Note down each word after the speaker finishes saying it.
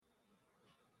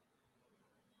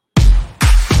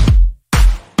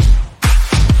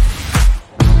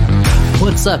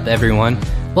What's up, everyone?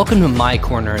 Welcome to my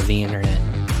corner of the internet.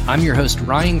 I'm your host,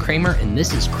 Ryan Kramer, and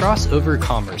this is Crossover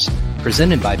Commerce,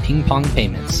 presented by Ping Pong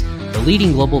Payments, the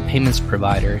leading global payments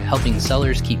provider helping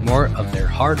sellers keep more of their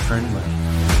hard-earned money.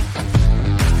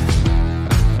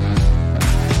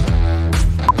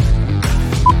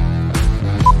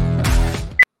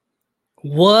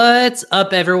 What's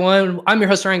up, everyone? I'm your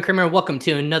host, Ryan Kramer, and welcome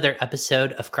to another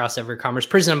episode of Crossover Commerce,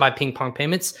 presented by Ping Pong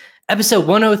Payments, episode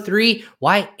 103,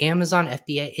 Why Amazon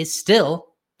FBA is Still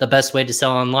the Best Way to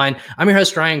Sell Online. I'm your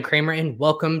host, Ryan Kramer, and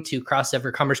welcome to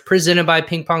Crossover Commerce, presented by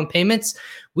Ping Pong Payments.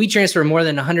 We transfer more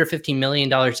than $150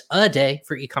 million a day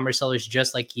for e-commerce sellers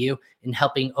just like you, and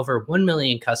helping over 1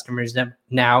 million customers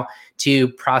now to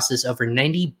process over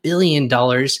 $90 billion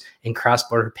in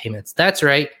cross-border payments. That's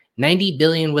right. 90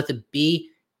 billion with a B.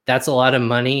 That's a lot of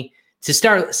money. To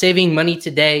start saving money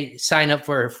today, sign up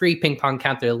for a free ping pong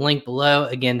account through the link below.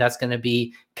 Again, that's going to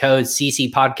be code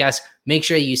CC Podcast. Make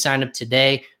sure you sign up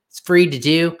today. It's free to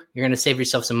do. You're going to save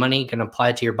yourself some money. You're going to apply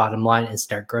it to your bottom line and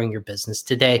start growing your business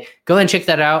today. Go ahead and check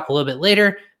that out a little bit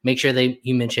later. Make sure that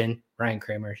you mention Ryan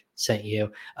Kramer sent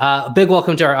you. A big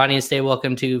welcome to our audience today.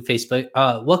 Welcome to Facebook.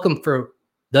 Welcome for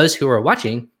those who are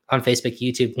watching on Facebook,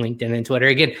 YouTube, LinkedIn, and Twitter.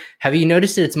 Again, have you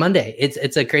noticed it? It's Monday.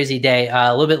 It's a crazy day,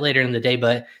 a little bit later in the day,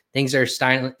 but things are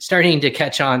starting to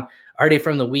catch on already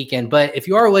from the weekend. But if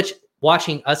you are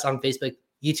watching us on Facebook,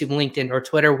 YouTube, LinkedIn, or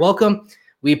Twitter, welcome.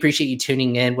 We appreciate you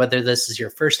tuning in, whether this is your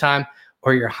first time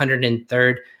or your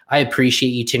 103rd. I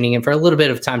appreciate you tuning in for a little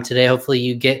bit of time today. Hopefully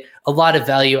you get a lot of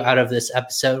value out of this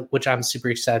episode, which I'm super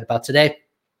excited about today.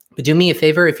 But do me a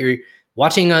favor, if you're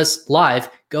watching us live,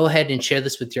 go ahead and share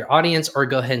this with your audience, or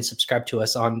go ahead and subscribe to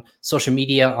us on social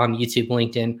media on YouTube,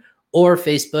 LinkedIn, or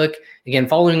Facebook. Again,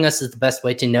 following us is the best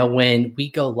way to know when we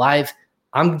go live.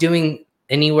 I'm doing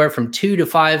anywhere from 2 to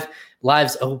 5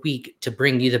 lives a week to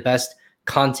bring you the best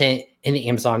content in the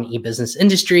Amazon e-business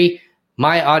industry.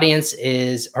 My audience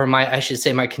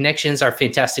my connections are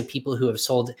fantastic people who have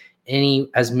sold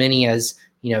as many as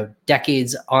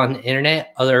decades on the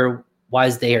internet.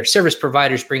 Otherwise, they are service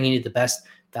providers bringing you the best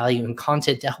value and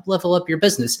content to help level up your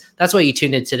business. That's why you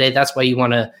tuned in today. That's why you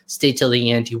want to stay till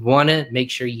the end. You want to make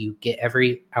sure you get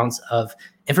every ounce of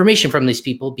information from these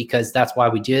people, because that's why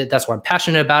we do it. That's why I'm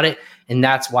passionate about it. And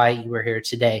that's why you are here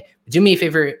today. But do me a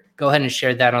favor, go ahead and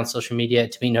share that on social media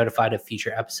to be notified of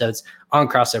future episodes on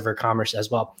Crossover Commerce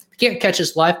as well. If you can't catch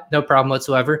us live, no problem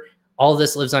whatsoever. All of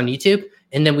this lives on YouTube.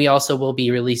 And then we also will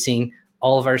be releasing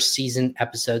all of our season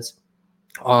episodes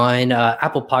on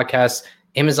Apple Podcasts,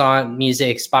 Amazon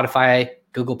Music, Spotify,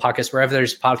 Google Podcasts, wherever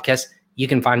there's podcasts, you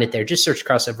can find it there. Just search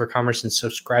Crossover Commerce and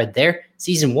subscribe there.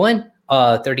 Season 1,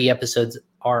 30 episodes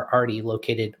are already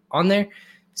located on there.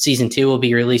 Season 2 will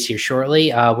be released here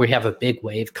shortly. We have a big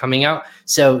wave coming out.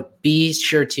 So be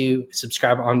sure to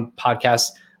subscribe on podcasts,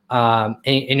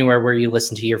 anywhere where you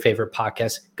listen to your favorite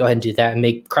podcast. Go ahead and do that and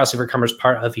make Crossover Commerce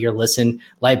part of your listen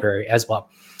library as well.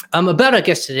 About our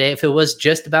guest today, if it was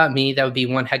just about me, that would be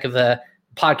one heck of a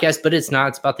podcast, but it's not.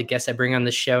 It's about the guests I bring on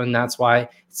the show, and that's why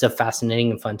it's so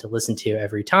fascinating and fun to listen to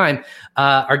every time.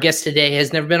 Our guest today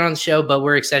has never been on the show, but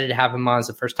we're excited to have him on as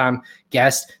a first-time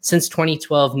guest. Since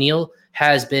 2012, Neil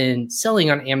has been selling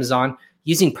on Amazon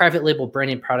using private label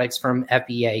branded products from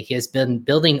FBA. He has been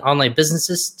building online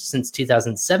businesses since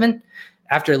 2007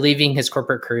 after leaving his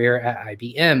corporate career at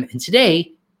IBM. And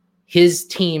today, his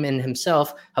team and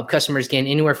himself help customers gain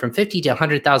anywhere from $50,000 to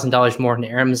 $100,000 more in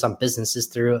their Amazon businesses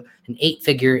through an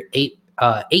eight-year,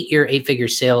 eight-figure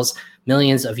sales,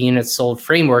 millions of units sold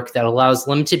framework that allows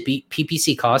limited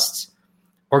PPC costs,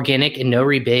 organic and no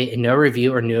rebate and no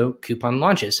review or no coupon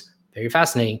launches. Very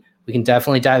fascinating. We can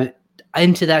definitely dive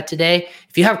into that today.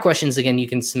 If you have questions, again, you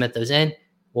can submit those in.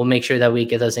 We'll make sure that we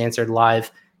get those answered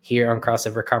live here on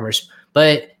Crossover Commerce.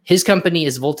 But his company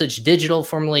is Voltage Digital,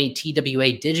 formerly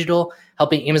TWA Digital,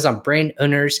 helping Amazon brand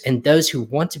owners and those who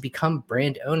want to become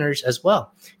brand owners as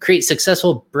well create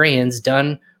successful brands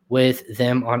done with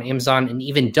them on Amazon, and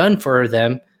even done for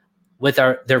them with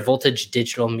their Voltage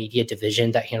Digital Media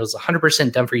division that handles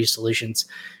 100% done-for-you solutions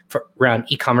around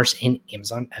e-commerce and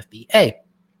Amazon FBA.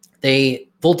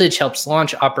 Voltage helps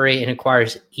launch, operate, and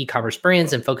acquires e-commerce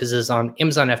brands and focuses on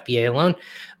Amazon FBA alone.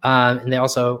 And they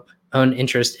also own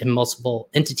interest in multiple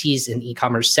entities in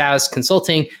e-commerce, SaaS,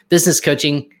 consulting, business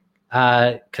coaching,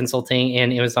 consulting,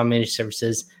 and Amazon managed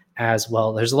services as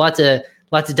well. There's a lot to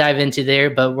dive into there,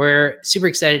 but we're super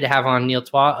excited to have on Neil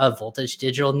Twa of Voltage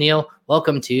Digital. Neil,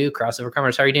 welcome to Crossover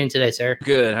Commerce. How are you doing today, sir?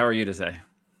 Good. How are you today?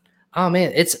 Oh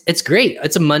man, it's great.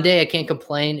 It's a Monday. I can't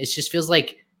complain. It just feels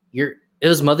like it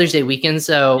was Mother's Day weekend.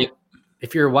 So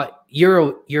if you're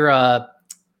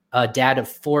a dad of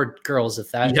 4 girls,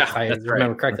 if I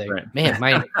remember correctly. Right. Man,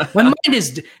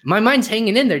 my mind's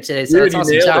hanging in there today. So Dude, that's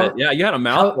you awesome. nailed it. Yeah, you had a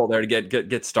mouthful there to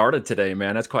get started today,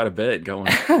 man. That's quite a bit going.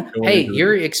 Hey,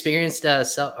 you're experienced.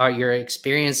 Your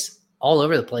experience all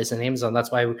over the place on Amazon.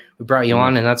 That's why we brought you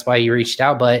on, and that's why you reached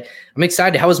out. But I'm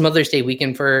excited. How was Mother's Day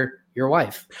weekend for your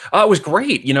wife? It was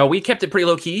great. We kept it pretty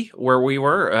low key where we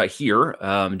were here,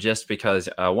 just because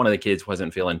one of the kids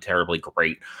wasn't feeling terribly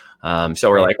great. So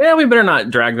we're like, we better not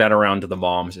drag that around to the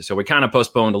moms. So we kind of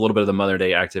postponed a little bit of the Mother's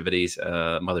Day activities,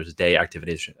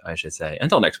 I should say,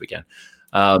 until next weekend.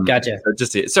 Gotcha.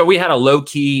 So we had a low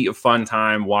key fun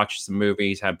time, watched some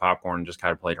movies, had popcorn, just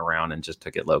kind of played around and just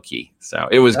took it low key. So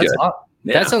it was good.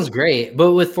 Yeah. That sounds great.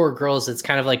 But with 4 girls, it's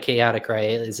kind of like chaotic,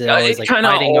 right? Is it always like kind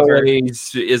of fighting over?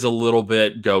 Is a little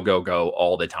bit go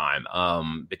all the time,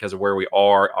 because of where we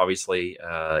are, obviously,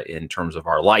 in terms of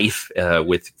our life,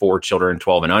 with 4 children,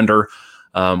 12 and under.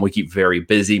 We keep very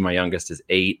busy. My youngest is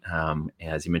 8,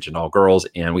 as you mentioned, all girls,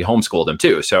 and we homeschool them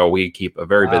too. So we keep a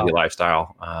very busy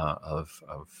lifestyle of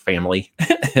family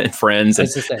and friends.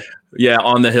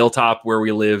 On the hilltop where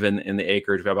we live in the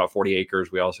acreage, we have about 40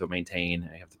 acres. We also maintain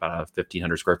about a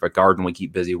 1,500 square foot garden we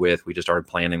keep busy with. We just started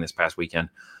planting this past weekend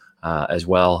as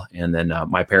well. And then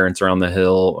my parents are on the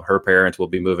hill. Her parents will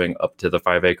be moving up to the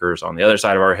 5 acres on the other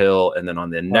side of our hill. And then on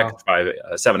the next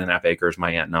 7.5 acres,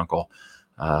 my aunt and uncle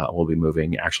will be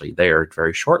moving actually there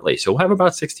very shortly. So we'll have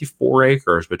about 64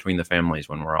 acres between the families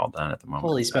when we're all done at the moment.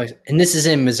 Holy smokes. And this is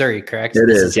in Missouri, correct? It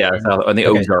is, yeah. On the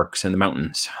Ozarks in the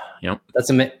mountains. Yep.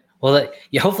 That's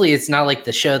hopefully it's not like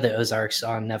the show The Ozarks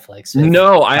on Netflix.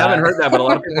 No, I haven't heard that, but a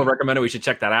lot of people recommended we should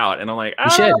check that out. And I'm like,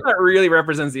 that really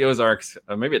represents the Ozarks.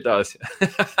 Maybe it does.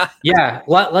 Yeah,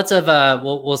 lots of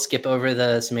we'll skip over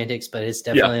the semantics, but it's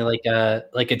definitely like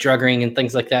a drug ring and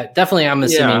things like that. Definitely, I'm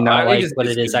assuming not like what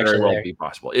it is actually there.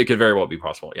 It could very well be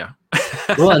possible. Yeah.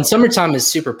 Well, and summertime is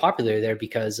super popular there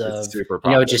because of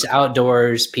just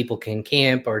outdoors. People can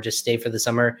camp or just stay for the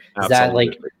summer. Is that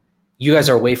like? You guys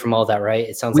are away from all that, right?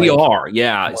 It sounds like we are,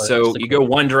 yeah. So you go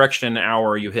one direction an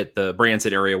hour, you hit the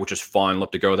Branson area, which is fun.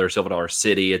 Love to go there. Silver Dollar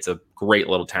City. It's a great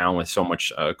little town with so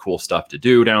much cool stuff to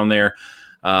do down there.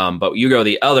 But you go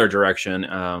the other direction,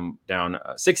 down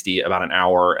 60, about an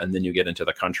hour, and then you get into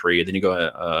the country. Then you go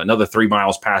another 3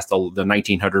 miles past the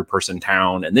 1,900 person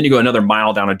town, and then you go another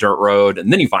mile down a dirt road,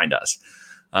 and then you find us.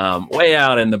 Way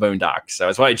out in the boondocks. So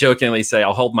that's why I jokingly say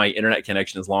I'll hold my internet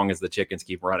connection as long as the chickens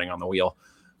keep running on the wheel.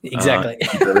 Exactly.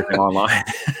 Keep everything online.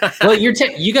 Well, you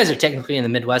guys are technically in the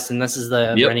Midwest, and this is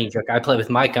the running joke I play with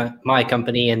my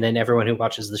company, and then everyone who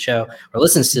watches the show or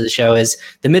listens to the show is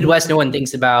the Midwest. No one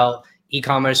thinks about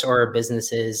e-commerce or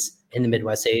businesses in the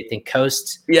Midwest. They think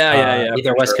coast,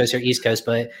 either West Coast or East Coast,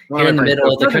 but here in the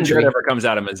middle of the country. Ever comes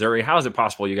out of Missouri, how is it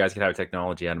possible you guys could have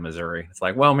technology out of Missouri? It's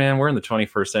like, well, man, we're in the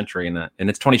 21st century, and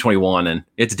it's 2021, and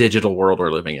it's a digital world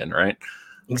we're living in, right?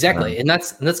 Exactly. And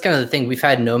that's kind of the thing. We've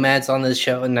had nomads on this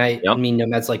show, and I mean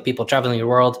nomads, like people traveling the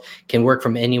world, can work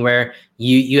from anywhere.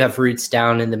 You have roots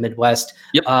down in the Midwest.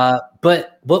 Yep.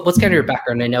 But what's kind of your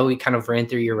background? I know we kind of ran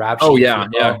through your rap sheet. Oh, yeah.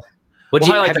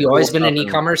 Have you always been in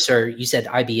e-commerce, or you said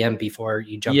IBM before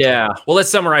you jumped in? Well, let's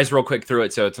summarize real quick through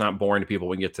it so it's not boring to people.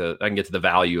 I can get to the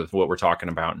value of what we're talking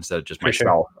about instead of just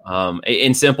myself. Sure.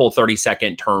 In simple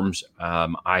 30-second terms,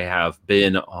 I have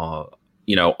been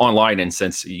online and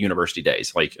since university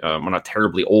days. Like, I'm not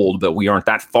terribly old, but we aren't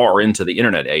that far into the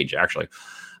internet age, actually.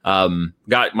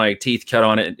 Got my teeth cut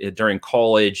on it during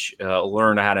college,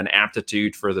 learned I had an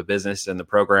aptitude for the business and the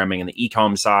programming and the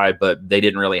e-com side, but they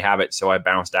didn't really have it. So I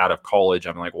bounced out of college.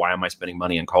 I'm like, why am I spending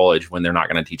money in college when they're not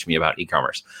going to teach me about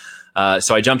e-commerce?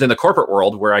 So I jumped in the corporate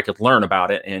world where I could learn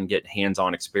about it and get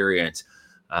hands-on experience.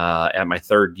 At my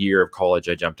 3rd year of college,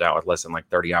 I jumped out with less than like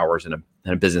 30 hours in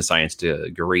a business science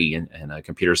degree and a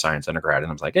computer science undergrad.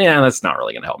 And I was like, that's not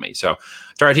really going to help me. So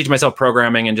I started teaching myself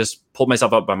programming and just pulled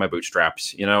myself up by my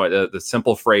bootstraps. The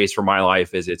simple phrase for my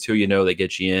life is it's who you know that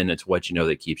gets you in. It's what you know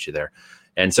that keeps you there.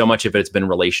 And so much of it's been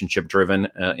relationship driven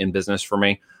in business for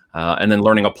me. And then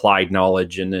learning applied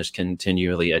knowledge and just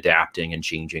continually adapting and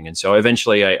changing. And so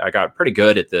eventually I got pretty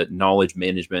good at the knowledge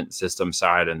management system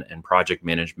side and project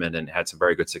management, and had some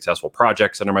very good successful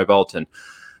projects under my belt. And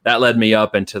that led me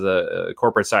up into the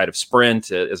corporate side of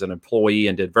Sprint as an employee,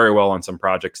 and did very well on some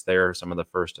projects there. Some of the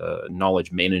first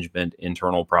knowledge management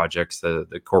internal projects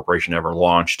the corporation ever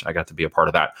launched. I got to be a part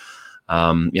of that.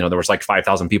 There was like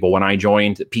 5,000 people when I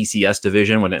joined PCS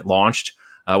division when it launched,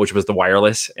 which was the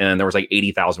wireless. And there was like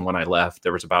 80,000 when I left.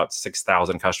 There was about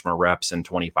 6,000 customer reps and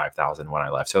 25,000 when I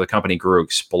left. So the company grew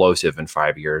explosive in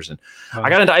 5 years. And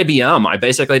I got into IBM. I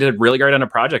basically did really great on a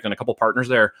project and a couple partners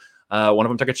there. One of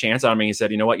them took a chance on me. He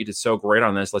said, you know what, you did so great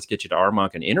on this. Let's get you to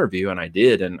Armonk and interview. And I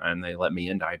did. And they let me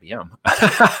into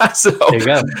IBM. So there you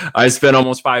go. I spent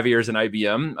almost 5 years in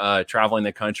IBM, traveling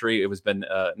the country. It was been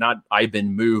not I've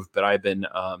been moved, but I've been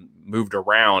moved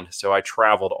around. So I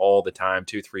traveled all the time,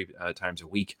 2-3 times a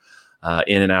week.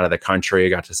 In and out of the country. I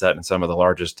got to sit in some of the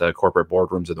largest corporate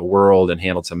boardrooms of the world and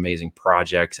handled some amazing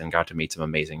projects and got to meet some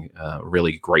amazing,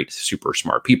 really great, super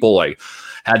smart people. I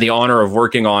had the honor of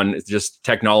working on just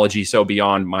technology so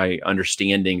beyond my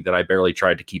understanding that I barely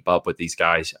tried to keep up with these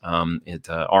guys at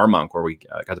Armonk, where we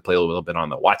got to play a little bit on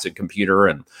the Watson computer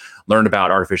and learned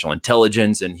about artificial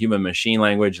intelligence and human machine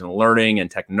language and learning and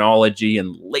technology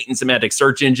and latent semantic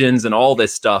search engines and all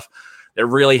this stuff that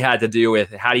really had to do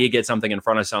with how do you get something in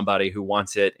front of somebody who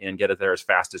wants it and get it there as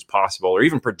fast as possible, or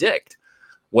even predict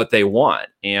what they want.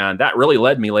 And that really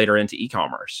led me later into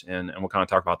e-commerce. And we'll kind of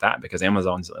talk about that because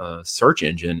Amazon's search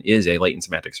engine is a latent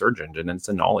semantic search engine, and it's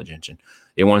a knowledge engine.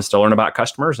 It wants to learn about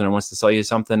customers and it wants to sell you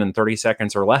something in 30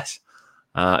 seconds or less.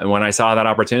 And when I saw that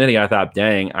opportunity, I thought,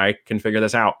 dang, I can figure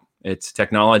this out. It's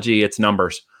technology, it's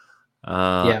numbers.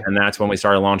 And that's when we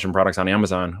started launching products on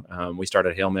Amazon. We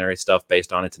started Hail Mary stuff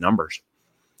based on its numbers.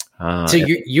 So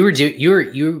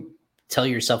you tell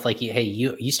yourself like, hey,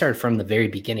 you started from the very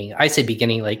beginning. I say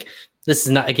beginning, like this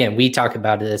is not, again, we talk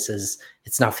about this as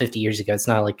it's not 50 years ago. It's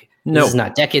not like, this is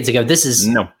not decades ago. This is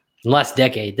last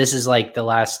decade. This is like the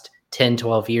last 10,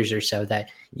 12 years or so that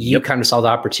you kind of saw the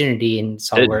opportunity and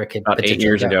saw where it could about 8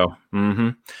 years ago.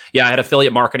 Mm-hmm. Yeah, I had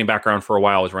affiliate marketing background for a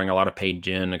while. I was running a lot of paid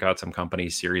gen. I got some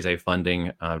companies, Series A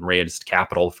funding, raised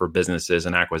capital for businesses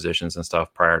and acquisitions and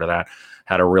stuff prior to that.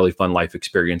 Had a really fun life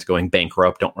experience going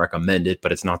bankrupt. Don't recommend it,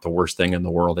 but it's not the worst thing in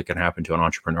the world that can happen to an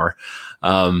entrepreneur.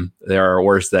 There are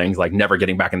worse things like never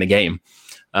getting back in the game.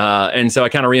 And so I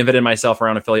kind of reinvented myself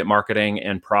around affiliate marketing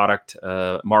and product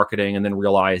marketing, and then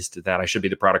realized that I should be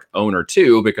the product owner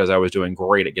too, because I was doing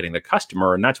great at getting the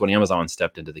customer. And that's when Amazon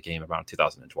stepped into the game about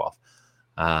 2012.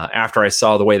 After I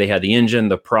saw the way they had the engine,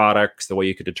 the products, the way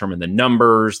you could determine the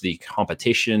numbers, the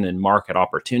competition and market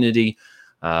opportunity,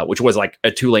 which was like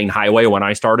a 2-lane highway when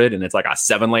I started, and it's like a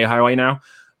 7-lane highway now.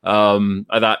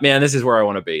 I thought, man, this is where I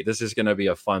want to be. This is going to be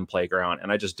a fun playground.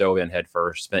 And I just dove in head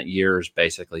first, spent years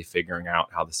basically figuring out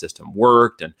how the system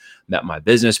worked, and met my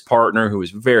business partner who was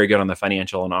very good on the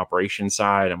financial and operations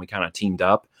side. And we kind of teamed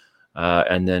up.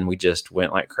 And then we just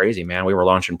went like crazy, man. We were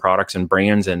launching products and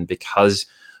brands. And because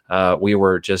we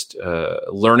were just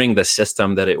learning the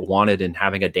system that it wanted and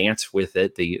having a dance with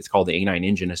it, it's called the A9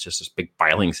 engine. It's just this big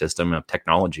filing system of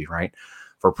technology, right,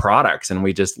 for products. And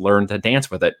we just learned to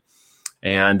dance with it.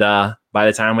 And by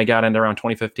the time we got into around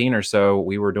 2015 or so,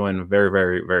 we were doing very,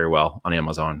 very, very well on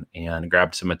Amazon and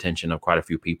grabbed some attention of quite a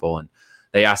few people. And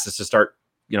they asked us to start,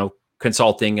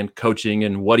 consulting and coaching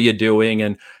and what are you doing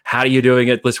and how are you doing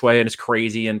it this way? And it's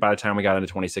crazy. And by the time we got into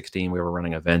 2016, we were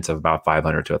running events of about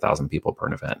 500 to 1,000 people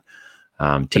per event.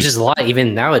 Which is a lot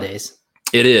even nowadays.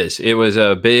 It is. It was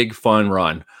a big, fun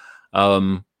run.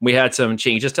 We had some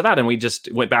changes to that, and we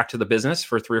just went back to the business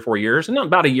for 3 or 4 years. And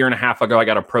about a year and a half ago, I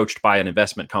got approached by an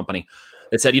investment company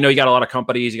that said, you got a lot of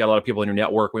companies, you got a lot of people in your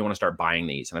network. We want to start buying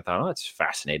these. And I thought, oh, that's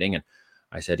fascinating. And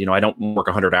I said, I don't work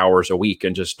 100 hours a week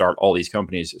and just start all these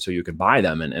companies so you can buy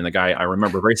them. And the guy, I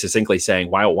remember very succinctly saying,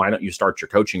 why don't you start your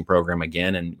coaching program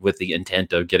again? And with the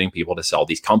intent of getting people to sell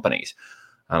these companies.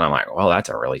 And I'm like, well, that's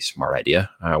a really smart idea.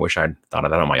 I wish I'd thought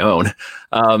of that on my own.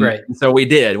 Right. So we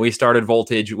did. We started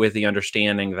Voltage with the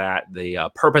understanding that the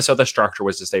purpose of the structure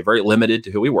was to stay very limited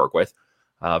to who we work with,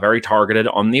 very targeted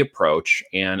on the approach,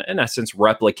 and in essence,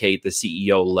 replicate the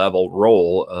CEO level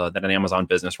role that an Amazon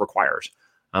business requires.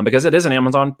 Because it is an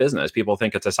Amazon business. People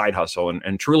think it's a side hustle.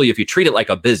 And truly, if you treat it like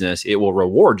a business, it will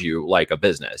reward you like a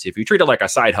business. If you treat it like a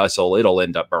side hustle, it'll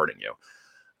end up burning you.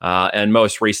 And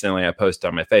most recently, I posted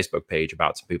on my Facebook page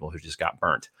about some people who just got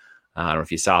burnt. I don't know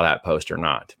if you saw that post or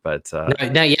not, but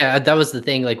yeah, that was the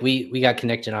thing. Like we got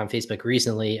connected on Facebook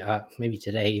recently, maybe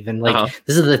today even. Like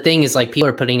this is the thing is like people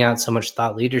are putting out so much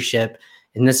thought leadership,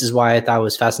 and this is why I thought it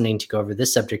was fascinating to go over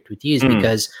this subject with you, is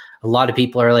because a lot of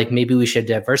people are like, maybe we should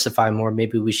diversify more,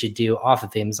 maybe we should do off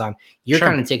of Amazon. You're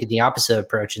kind of taking the opposite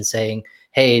approach and saying,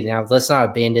 hey, now let's not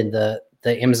abandon the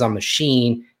Amazon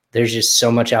machine. There's just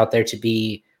so much out there to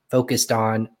be focused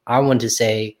on. I want to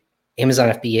say Amazon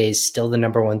FBA is still the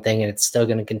number one thing, and it's still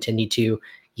going to continue to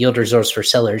yield results for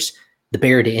sellers. The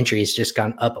barrier to entry has just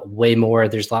gone up way more.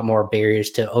 There's a lot more barriers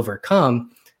to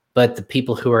overcome, but the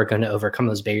people who are going to overcome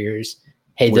those barriers,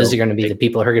 those are going to be the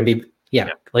people who are going to be,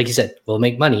 like you said, we'll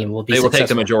make money and we'll be successful. Will take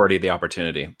the majority of the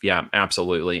opportunity. Yeah,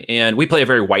 absolutely. And we play a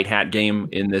very white hat game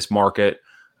in this market.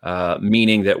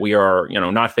 meaning that we are,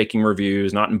 not faking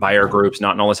reviews, not in buyer groups,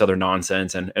 not in all this other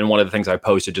nonsense. And one of the things I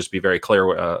posted, just to be very clear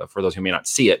for those who may not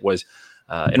see it, was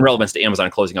in relevance to Amazon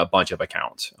closing a bunch of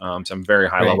accounts, some very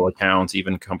high level accounts,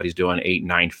 even companies doing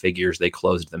 8-9 figures, they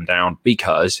closed them down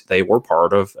because they were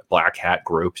part of black hat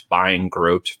groups, buying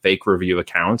groups, fake review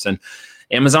accounts. And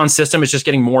Amazon's system is just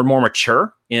getting more and more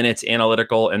mature in its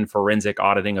analytical and forensic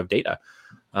auditing of data.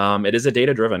 It is a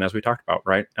data driven, as we talked about,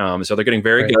 right? So they're getting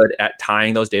very good at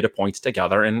tying those data points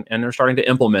together, and they're starting to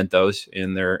implement those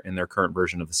in their current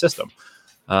version of the system.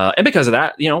 And because of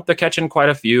that, they're catching quite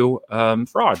a few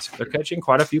frauds. They're catching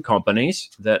quite a few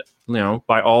companies that,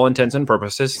 by all intents and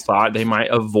purposes, thought they might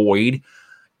avoid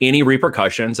any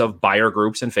repercussions of buyer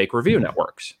groups and fake review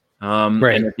networks. And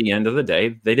at the end of the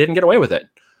day, they didn't get away with it.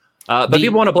 But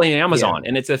people want to blame Amazon.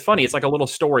 And it's funny. It's like a little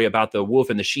story about the wolf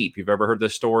and the sheep. You've ever heard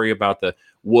this story about the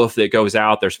wolf that goes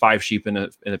out? There's 5 sheep in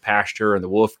a pasture, and the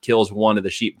wolf kills one of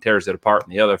the sheep and tears it apart.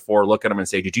 And the other 4 look at him and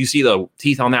say, "Did you see the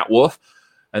teeth on that wolf?"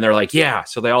 And they're like, "Yeah."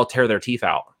 So they all tear their teeth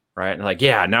out. Right. And like,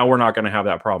 "Yeah, now we're not going to have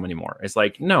that problem anymore." It's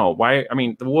like, no, why? I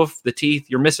mean, the wolf, the teeth,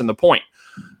 you're missing the point.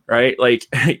 Right. Like,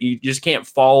 you just can't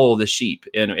follow the sheep.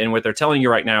 And what they're telling you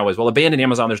right now is, well, abandon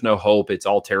Amazon. There's no hope. It's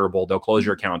all terrible. They'll close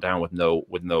your account down with no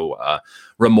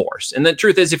remorse. And the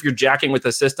truth is, if you're jacking with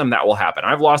the system, that will happen.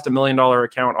 I've lost $1 million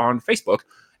account on Facebook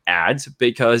ads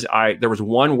because there was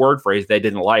one word phrase they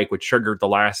didn't like, which triggered the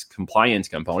last compliance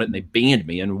component, and they banned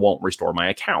me and won't restore my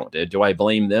account. Do I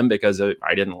blame them because they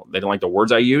didn't like the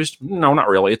words I used? No, not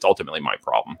really. It's ultimately my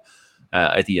problem.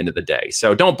 At the end of the day.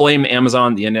 So don't blame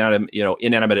Amazon, the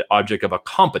inanimate object of a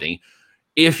company,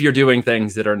 if you're doing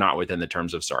things that are not within the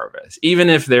terms of service. Even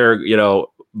if they're,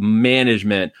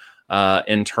 management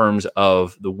in terms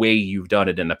of the way you've done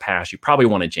it in the past, you probably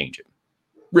want to change it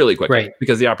really quickly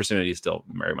because the opportunity is still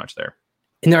very much there.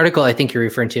 In the article I think you're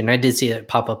referring to, and I did see it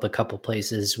pop up a couple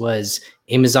places, was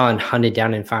Amazon hunted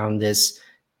down and found this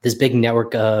big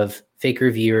network of fake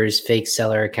reviewers, fake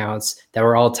seller accounts that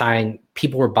were all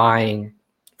people were buying,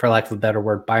 for lack of a better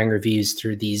word, buying reviews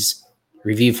through these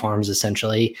review farms,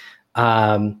 essentially,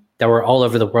 that were all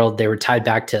over the world. They were tied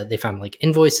back to, they found like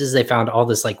invoices. They found all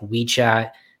this like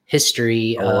WeChat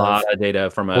history. A lot of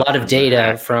data from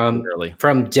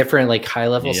different like high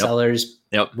level sellers,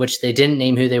 which they didn't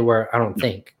name who they were. I don't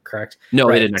think, correct? No,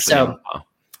 they didn't actually.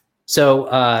 So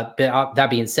that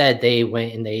being said, they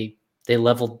went and they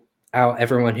leveled out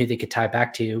everyone who they could tie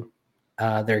back to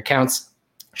their accounts,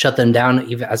 shut them down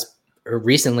even as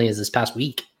recently as this past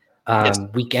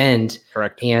weekend.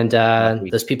 Correct. And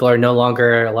those people are no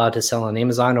longer allowed to sell on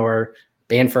Amazon or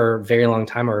banned for a very long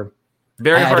time, or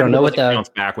very hard. I don't know what the accounts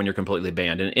back when you're completely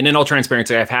banned. And in all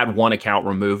transparency, I've had one account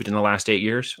removed in the last 8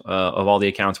 years of all the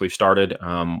accounts we've started.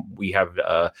 We have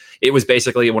it was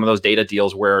basically one of those data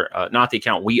deals where not the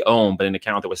account we own, but an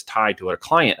account that was tied to a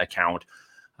client account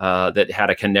that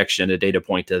had a connection, a data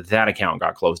point to that account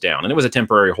got closed down. And it was a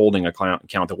temporary holding account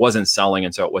that wasn't selling.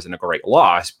 And so it wasn't a great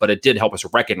loss, but it did help us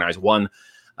recognize 1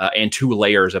 and 2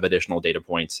 layers of additional data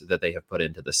points that they have put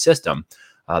into the system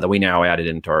that we now added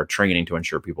into our training to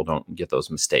ensure people don't get those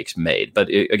mistakes made. But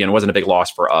again, it wasn't a big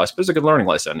loss for us, but it was a good learning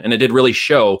lesson. And it did really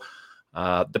show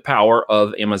the power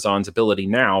of Amazon's ability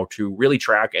now to really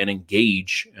track and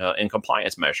engage in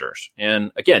compliance measures.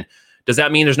 And again, does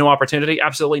that mean there's no opportunity?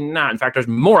 Absolutely not. In fact, there's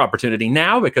more opportunity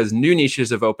now because new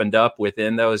niches have opened up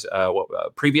within those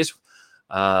previous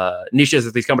niches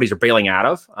that these companies are bailing out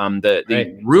of.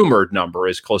 The rumored number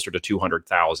is closer to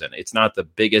 200,000. It's not the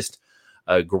biggest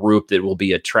group that will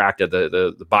be attracted.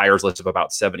 The buyers list of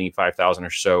about 75,000 or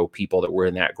so people that were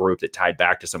in that group that tied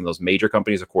back to some of those major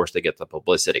companies. Of course, they get the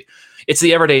publicity. It's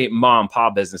the everyday mom and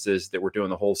pop businesses that were doing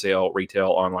the wholesale, retail,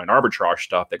 online arbitrage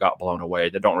stuff that got blown away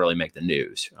that don't really make the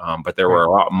news. But there were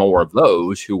a lot more of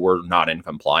those who were not in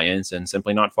compliance and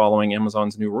simply not following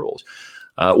Amazon's new rules.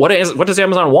 What does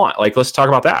Amazon want? Like, let's talk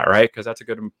about that, right? Because that's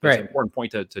an important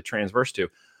point to transverse to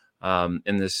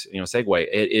in this segue.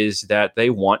 It is that they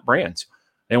want brands.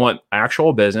 They want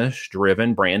actual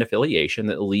business-driven brand affiliation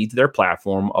that leads their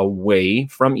platform away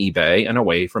from eBay and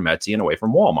away from Etsy and away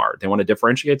from Walmart. They want to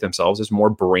differentiate themselves as more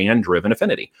brand-driven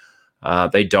affinity.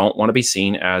 They don't want to be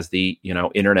seen as the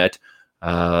internet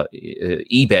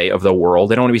eBay of the world.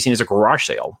 They don't want to be seen as a garage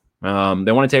sale. They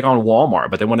want to take on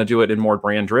Walmart, but they want to do it in more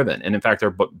brand-driven. And in fact, they're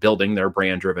building their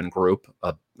brand-driven group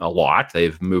a lot.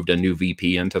 They've moved a new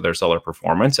VP into their seller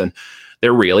performance, and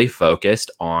they're really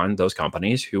focused on those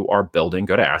companies who are building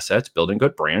good assets, building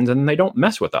good brands, and they don't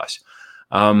mess with us.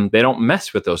 They don't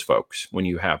mess with those folks when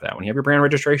you have that. When you have your brand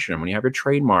registration, when you have your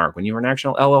trademark, when you're an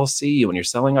actual LLC, when you're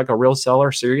selling like a real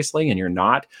seller seriously, and you're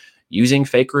not using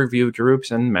fake review groups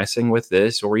and messing with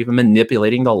this, or even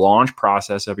manipulating the launch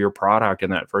process of your product in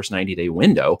that first 90-day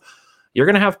window, you're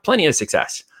going to have plenty of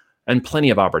success and plenty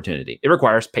of opportunity. It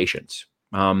requires patience.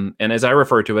 And as I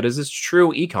refer to it, as it's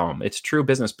true e-com, it's true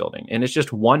business building, and it's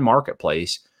just one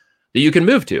marketplace that you can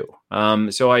move to.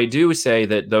 So I do say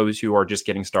that those who are just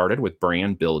getting started with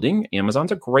brand building,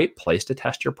 Amazon's a great place to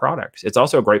test your products. It's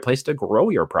also a great place to grow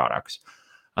your products.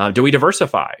 Do we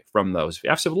diversify from those?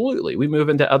 Absolutely. We move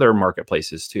into other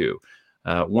marketplaces too.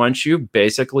 Once you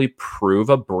basically prove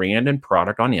a brand and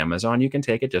product on Amazon, you can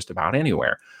take it just about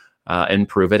anywhere. And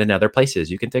prove it in other places.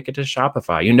 You can take it to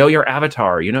Shopify. You know your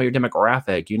avatar, you know your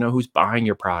demographic, you know who's buying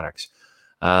your products.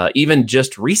 Even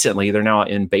just recently, they're now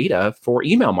in beta for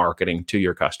email marketing to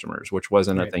your customers, which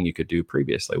wasn't a thing you could do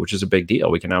previously, which is a big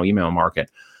deal. We can now email market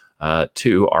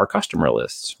to our customer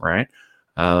lists, right?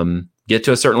 Get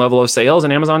to a certain level of sales,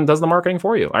 and Amazon does the marketing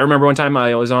for you. I remember one time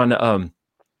I was on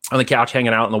the couch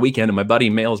hanging out on the weekend, and my buddy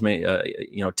mails me,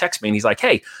 texts me, and he's like,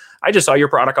 "Hey, I just saw your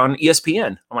product on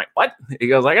ESPN." I'm like, "What?" He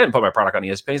goes, "I didn't put my product on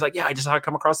ESPN." He's like, "Yeah, I just saw it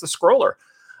come across the scroller."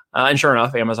 And sure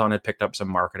enough, Amazon had picked up some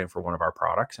marketing for one of our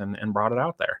products and brought it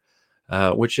out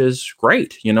there, which is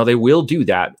great. They will do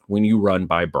that when you run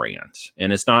by brands,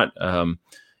 and it's not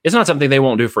something they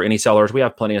won't do for any sellers. We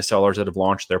have plenty of sellers that have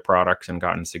launched their products and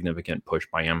gotten significant push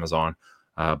by Amazon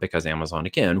because Amazon,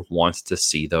 again, wants to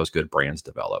see those good brands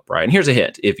develop, right? And here's a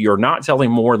hint. If you're not selling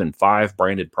more than 5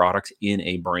 branded products in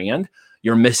a brand,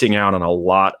 you're missing out on a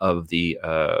lot of the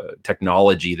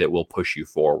technology that will push you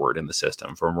forward in the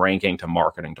system, from ranking to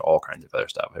marketing to all kinds of other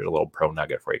stuff. There's a little pro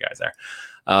nugget for you guys there.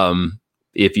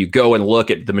 If you go and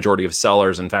look at the majority of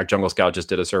sellers, in fact, Jungle Scout just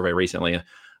did a survey recently. It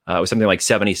was something like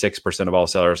 76% of all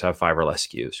sellers have 5 or less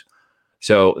SKUs.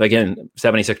 So again,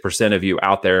 76% of you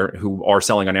out there who are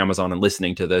selling on Amazon and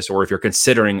listening to this, or if you're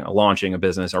considering launching a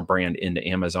business or brand into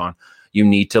Amazon, you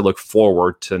need to look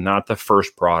forward to not the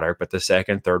first product, but the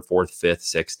second, third, fourth, fifth,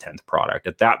 sixth, 10th product.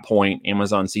 At that point,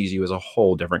 Amazon sees you as a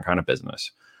whole different kind of business.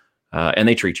 And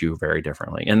they treat you very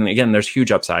differently. And again, there's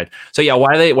huge upside. So yeah,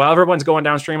 while everyone's going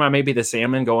downstream, I may be the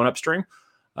salmon going upstream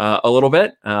a little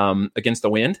bit against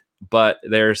the wind, but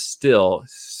there's still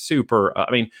super,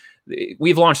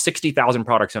 we've launched 60,000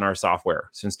 products in our software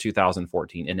since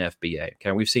 2014 in FBA.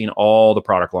 Okay, we've seen all the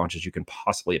product launches you can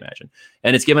possibly imagine.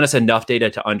 And it's given us enough data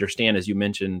to understand, as you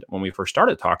mentioned when we first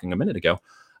started talking a minute ago,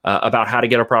 about how to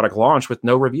get a product launched with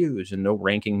no reviews and no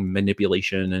ranking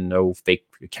manipulation and no fake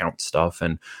account stuff.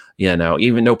 And,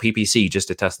 even no PPC just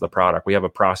to test the product. We have a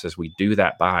process we do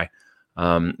that by.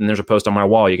 And there's a post on my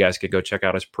wall you guys could go check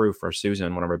out as proof for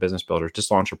Susan, one of our business builders. Just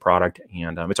launched a product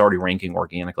and it's already ranking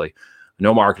organically.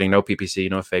 No marketing, no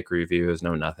PPC, no fake reviews,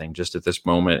 no nothing. Just at this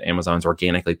moment, Amazon's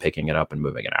organically picking it up and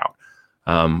moving it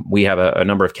out. We have a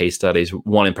number of case studies,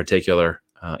 one in particular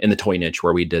in the toy niche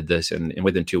where we did this. And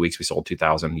within 2 weeks, we sold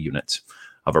 2,000 units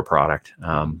of our product.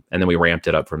 And then we ramped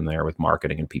it up from there with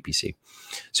marketing and PPC.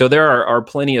 So there are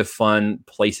plenty of fun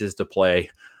places to play.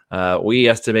 We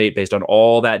estimate, based on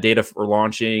all that data for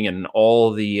launching and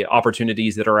all the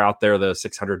opportunities that are out there, the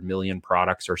 600 million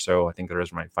products or so. I think there is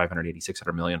 580,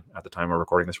 600 million at the time we're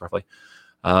recording this roughly.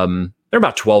 There are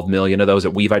about 12 million of those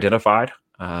that we've identified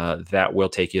that will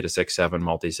take you to 6, 7,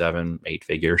 multi-7, 8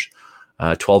 figures.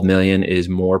 12 million is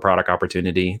more product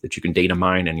opportunity that you can data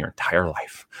mine in your entire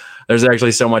life. There's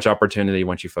actually so much opportunity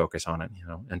once you focus on it,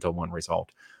 into one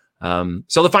result.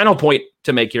 So the final point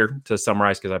to make here, to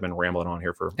summarize, because I've been rambling on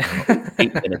here for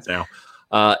 8 minutes now,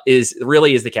 is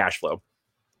the cash flow.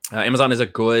 Amazon is a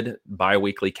good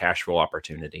bi-weekly cash flow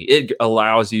opportunity. It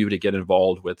allows you to get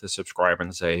involved with the subscribe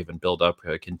and save and build up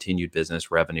continued business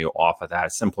revenue off of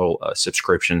that simple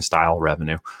subscription style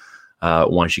revenue.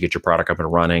 Once you get your product up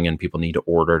and running and people need to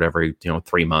order it every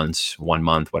 3 months, 1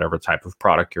 month, whatever type of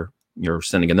product you're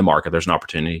sending in the market, there's an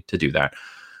opportunity to do that.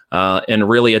 And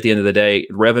really, at the end of the day,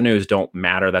 revenues don't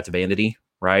matter. That's vanity,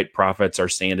 right? Profits are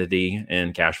sanity,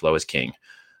 and cash flow is king.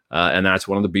 And that's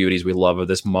one of the beauties we love of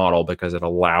this model, because it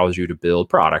allows you to build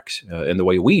products in the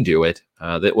way we do it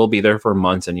that will be there for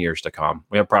months and years to come.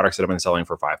 We have products that have been selling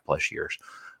for 5+ years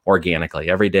organically,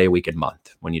 every day, week, and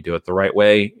month. When you do it the right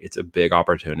way, it's a big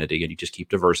opportunity, and you just keep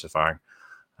diversifying.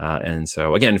 And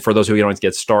so, again, for those who don't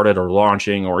get started or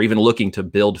launching or even looking to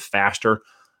build faster,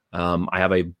 I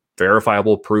have a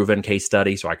verifiable, proven case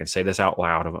study, so I can say this out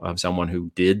loud, of someone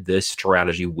who did this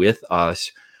strategy with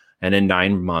us and in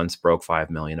 9 months broke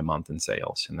 $5 million a month in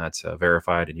sales. And that's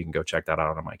verified, and you can go check that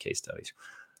out on my case studies.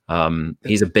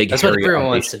 He's a big, that's what everyone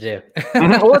wants to do.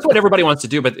 Well, that's what everybody wants to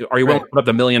do, but are you willing to put up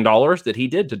the $1 million that he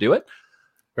did to do it?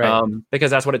 Right.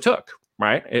 Because that's what it took,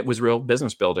 right? It was real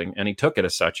business building, and he took it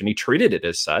as such, and he treated it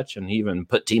as such, and he even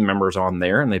put team members on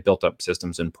there, and they built up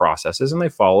systems and processes, and they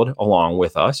followed along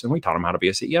with us, and we taught him how to be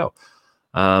a CEO.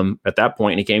 At that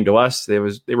point, he came to us. They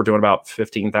were doing about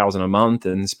 $15,000 a month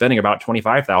and spending about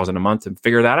 $25,000 a month to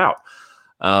figure that out.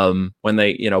 When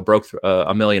they broke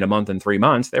 $1 million a month in 3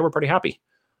 months, they were pretty happy.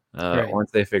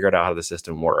 Once they figured out how the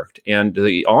system worked. And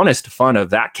the honest fun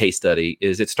of that case study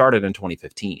is it started in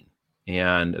 2015.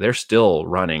 And they're still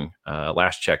running,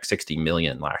 last check, 60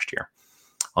 million last year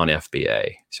on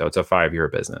FBA. So it's a 5-year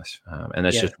business. And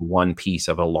that's just one piece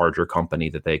of a larger company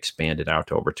that they expanded out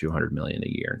to over 200 million a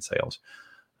year in sales.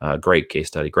 Great case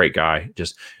study, great guy.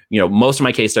 Just, most of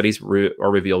my case studies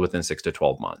are revealed within 6 to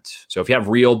 12 months. So if you have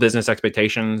real business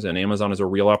expectations and Amazon is a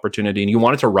real opportunity and you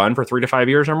want it to run for 3 to 5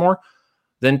 years or more,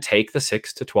 then take the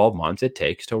 6 to 12 months it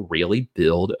takes to really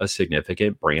build a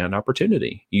significant brand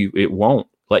opportunity. It won't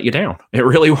let you down. It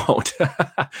really won't.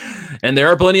 And there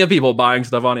are plenty of people buying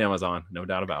stuff on Amazon, no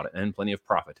doubt about it, and plenty of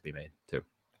profit to be made too.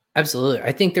 Absolutely.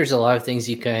 I think there's a lot of things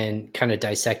you can kind of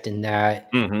dissect in that.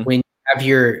 When you have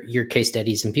your case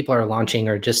studies and people are launching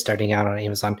or just starting out on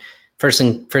Amazon, first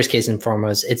case and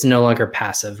foremost, it's no longer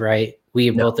passive, right? We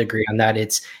both agree on that.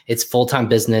 It's full-time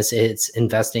business. It's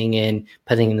investing in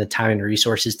putting in the time and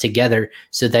resources together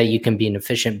so that you can be an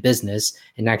efficient business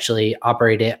and actually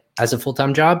operate it as a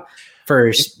full-time job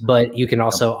first, but you can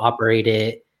also operate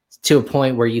it to a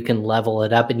point where you can level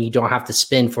it up and you don't have to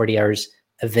spend 40 hours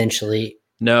eventually.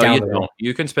 No, you don't.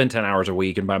 You can spend 10 hours a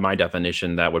week. And by my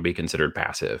definition, that would be considered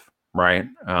passive, right?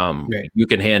 You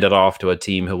can hand it off to a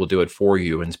team who will do it for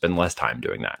you and spend less time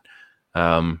doing that.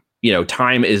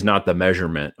 Time is not the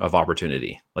measurement of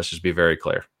opportunity. Let's just be very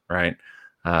clear, right?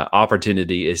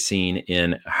 Opportunity is seen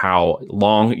in how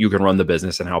long you can run the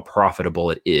business and how profitable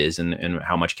it is and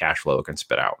how much cash flow it can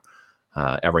spit out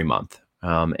every month.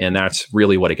 And that's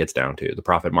really what it gets down to. The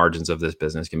profit margins of this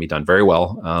business can be done very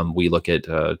well. We look at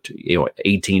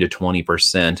 18 to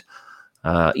 20%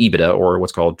 EBITDA, or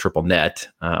what's called triple net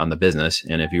on the business.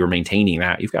 And if you're maintaining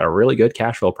that, you've got a really good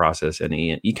cash flow process, and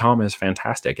e-com is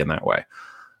fantastic in that way.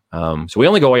 So we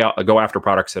only go after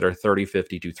products that are $30,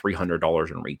 $50 to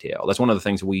 $300 in retail. That's one of the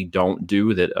things we don't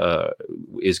do, that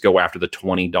is go after the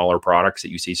 $20 products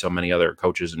that you see so many other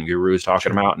coaches and gurus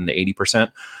talking about in the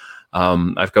 80%.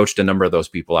 I've coached a number of those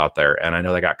people out there, and I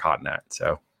know they got caught in that.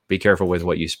 So be careful with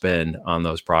what you spend on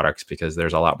those products, because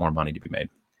there's a lot more money to be made.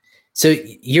 So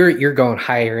you're going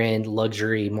higher end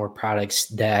luxury, more products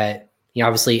that,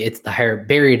 obviously it's the higher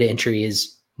barrier to entry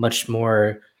is much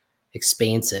more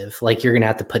expansive. Like you're going to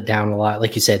have to put down a lot.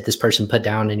 Like you said, this person put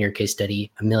down in your case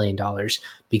study $1 million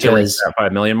because to reach that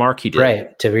 5 million mark. He did,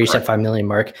 right, to reach that 5 million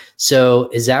mark. So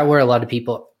is that where a lot of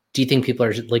people, do you think people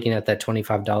are looking at that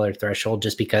 $25 threshold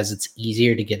just because it's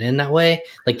easier to get in that way?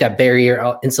 Like that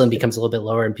barrier instantly becomes a little bit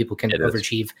lower and people can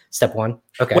overachieve step one?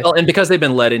 Okay. Well, and because they've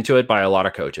been led into it by a lot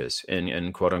of coaches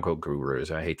and quote unquote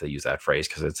gurus. I hate to use that phrase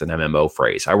because it's an MMO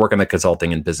phrase. I work on the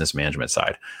consulting and business management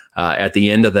side. At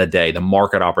the end of the day, the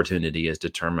market opportunity is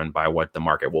determined by what the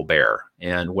market will bear.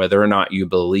 And whether or not you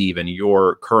believe in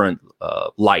your current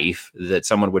life that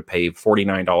someone would pay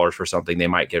 $49 for something they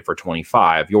might get for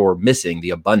 $25, you're missing the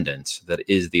abundance that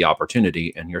is the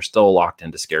opportunity, and you're still locked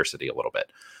into scarcity a little bit.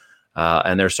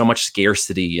 And there's so much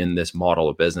scarcity in this model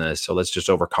of business. So let's just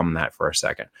overcome that for a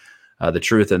second. The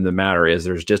truth of the matter is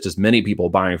there's just as many people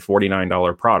buying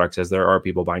 $49 products as there are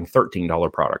people buying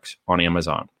 $13 products on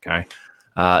Amazon. Okay.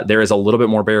 There is a little bit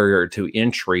more barrier to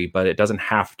entry, but it doesn't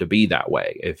have to be that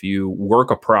way. If you work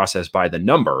a process by the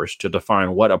numbers to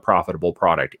define what a profitable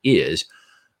product is,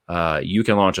 you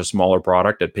can launch a smaller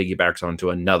product that piggybacks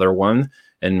onto another one.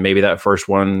 And maybe that first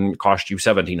one cost you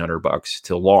 $1,700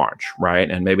 to launch, right?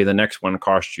 And maybe the next one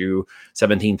cost you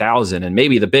 $17,000, and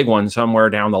maybe the big one somewhere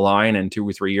down the line in 2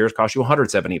 or 3 years cost you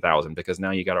 $170,000, because now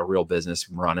you got a real business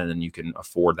running and you can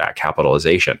afford that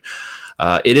capitalization.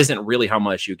 It isn't really how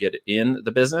much you get in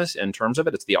the business in terms of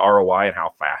it; it's the ROI and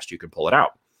how fast you can pull it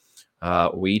out.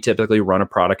 We typically run a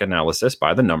product analysis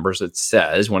by the numbers that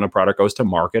says when a product goes to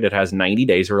market, it has 90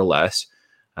 days or less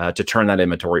to turn that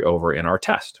inventory over in our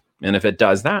test. And if it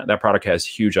does that, that product has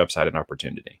huge upside and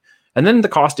opportunity. And then the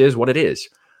cost is what it is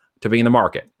to be in the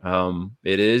market.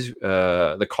 It is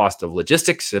the cost of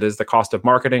logistics. It is the cost of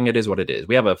marketing. It is what it is.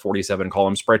 We have a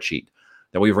 47-column spreadsheet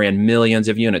that we ran millions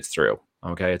of units through.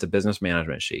 Okay, it's a business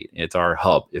management sheet. It's our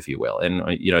hub, if you will. And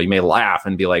you may laugh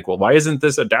and be like, "Well, why isn't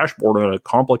this a dashboard in a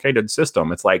complicated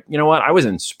system?" It's like, you know what? I was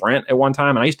in Sprint at one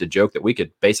time, and I used to joke that we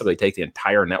could basically take the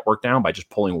entire network down by just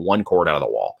pulling one cord out of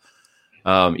the wall.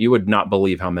 You would not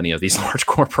believe how many of these large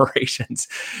corporations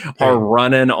are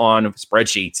running on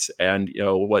spreadsheets and,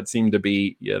 what seem to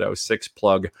be, 6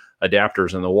 plug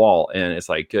adapters in the wall. And it's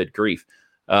like, good grief.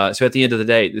 So at the end of the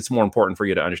day, it's more important for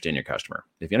you to understand your customer.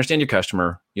 If you understand your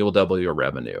customer, you will double your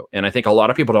revenue. And I think a lot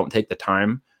of people don't take the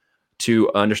time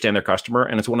to understand their customer.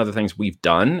 And it's one of the things we've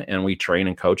done and we train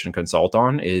and coach and consult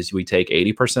on is we take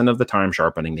 80% of the time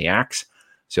sharpening the axe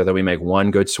so that we make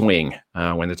one good swing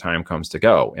when the time comes to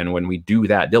go. And when we do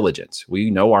that diligence,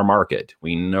 we know our market,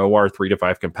 we know our 3 to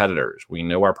 5 competitors, we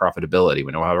know our profitability,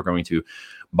 we know how we're going to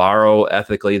borrow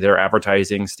ethically their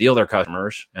advertising, steal their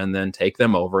customers, and then take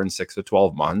them over in 6 to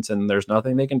 12 months. And there's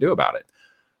nothing they can do about it.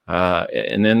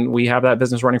 And then we have that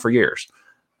business running for years.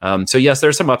 So yes,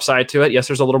 there's some upside to it. Yes,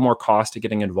 there's a little more cost to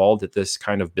getting involved at this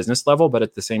kind of business level, but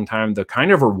at the same time, the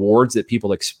kind of rewards that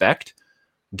people expect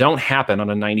don't happen on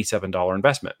a $97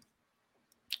 investment.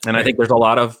 And I think there's a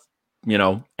lot of,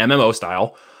 MMO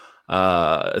style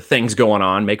things going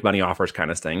on, make money offers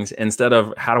kind of things, instead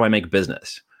of how do I make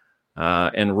business?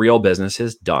 And real business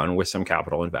is done with some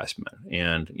capital investment.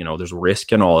 And, there's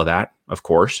risk in all of that, of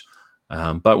course.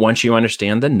 But once you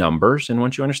understand the numbers and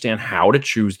once you understand how to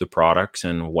choose the products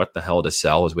and what the hell to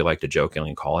sell, as we like to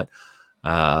jokingly call it,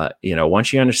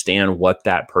 once you understand what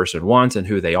that person wants and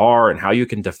who they are and how you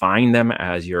can define them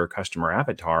as your customer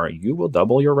avatar, you will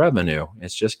double your revenue.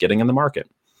 It's just getting in the market.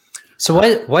 So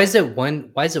why is it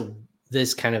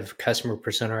this kind of customer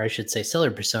persona, or I should say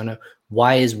seller persona?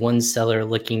 Why is one seller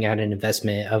looking at an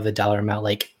investment of a dollar amount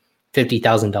like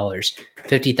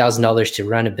 $50,000 to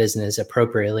run a business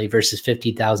appropriately versus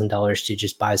 $50,000 to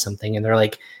just buy something? And they're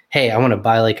like, hey, I want to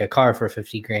buy like a car for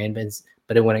 50 grand.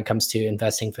 But when it comes to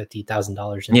investing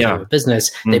 $50,000 into a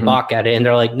business, they balk at it and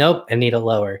they're like, nope, I need it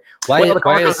lower. Why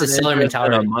is the seller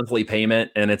mentality a monthly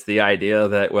payment? And it's the idea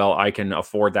that, well, I can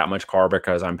afford that much car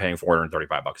because I'm paying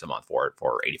 $435 a month for it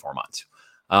for 84 months.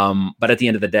 But at the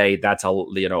end of the day, that's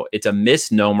it's a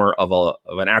misnomer of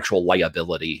an actual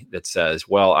liability that says,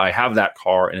 well, I have that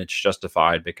car and it's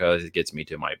justified because it gets me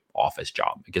to my office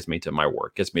job. It gets me to my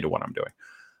work, gets me to what I'm doing.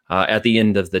 At the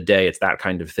end of the day, it's that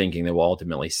kind of thinking that will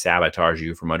ultimately sabotage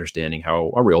you from understanding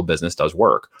how a real business does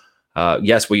work.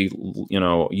 Yes, we,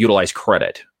 utilize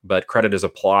credit, but credit is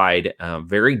applied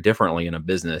very differently in a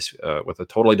business with a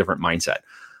totally different mindset.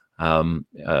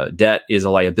 Debt is a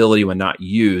liability when not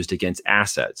used against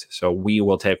assets. So we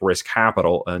will take risk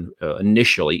capital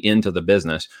initially into the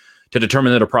business to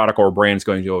determine that a product or a brand is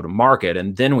going to go to market.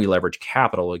 And then we leverage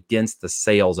capital against the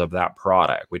sales of that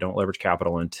product. We don't leverage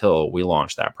capital until we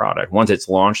launch that product. Once it's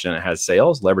launched and it has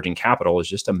sales, leveraging capital is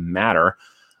just a matter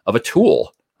of a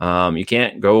tool. You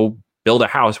can't go build a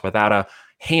house without a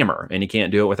hammer, and you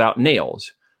can't do it without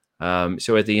nails.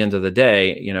 So at the end of the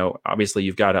day, obviously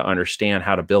you've got to understand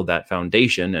how to build that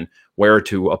foundation and where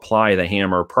to apply the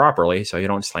hammer properly so you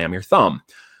don't slam your thumb.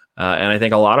 And I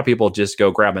think a lot of people just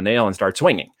go grab a nail and start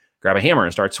swinging, grab a hammer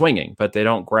and start swinging, but they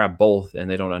don't grab both and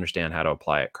they don't understand how to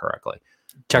apply it correctly.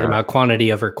 Talking about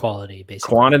quantity over quality,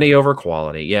 basically. Quantity over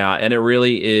quality, yeah. And it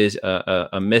really is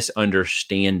a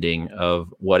misunderstanding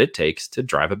of what it takes to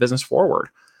drive a business forward.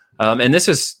 And this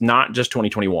is not just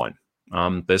 2021.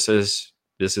 This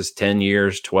is 10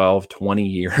 years, 12, 20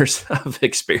 years of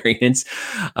experience,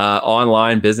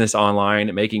 business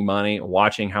online, making money,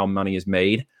 watching how money is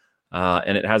made.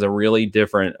 And it has a really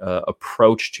different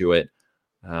approach to it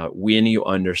when you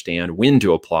understand when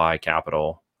to apply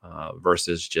capital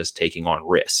versus just taking on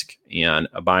risk. And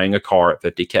buying a car at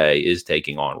 $50K is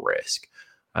taking on risk.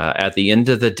 At the end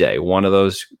of the day, one of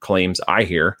those claims I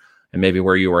hear, and maybe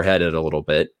where you were headed a little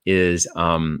bit, is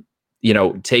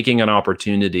taking an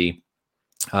opportunity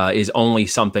is only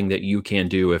something that you can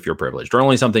do if you're privileged, or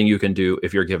only something you can do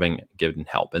if you're given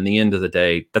help. In the end of the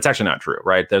day, that's actually not true,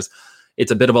 right?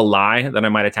 It's a bit of a lie that I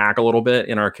might attack a little bit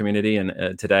in our community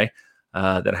and today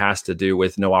that has to do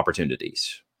with no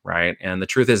opportunities, right? And the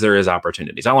truth is there is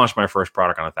opportunities. I launched my first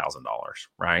product on $1,000,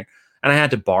 right? And I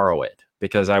had to borrow it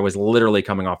because I was literally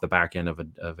coming off the back end of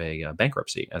a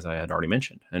bankruptcy, as I had already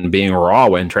mentioned. And being raw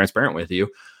and transparent with you,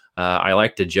 I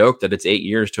like to joke that it's 8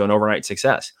 years to an overnight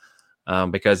success.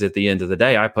 Because at the end of the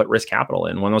day, I put risk capital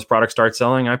in. When those products start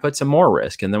selling, I put some more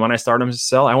risk. And then when I started to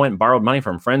sell, I went and borrowed money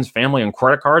from friends, family, and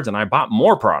credit cards, and I bought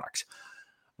more products.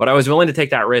 But I was willing to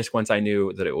take that risk once I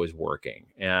knew that it was working.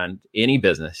 And any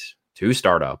business to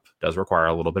start up does require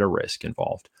a little bit of risk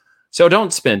involved. So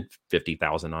don't spend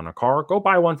 $50,000 on a car. Go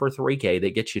buy one for $3K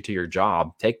that gets you to your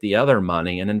job. Take the other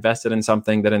money and invest it in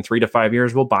something that in 3 to 5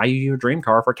 years will buy you your dream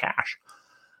car for cash.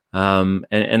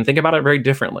 And think about it very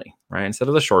differently, right? Instead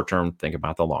of the short term, think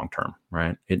about the long term,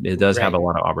 right? It does have a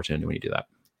lot of opportunity when you do that.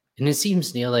 And it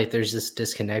seems, Neil, like there's this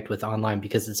disconnect with online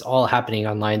because it's all happening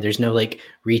online. There's no like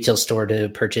retail store to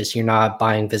purchase. You're not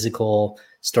buying physical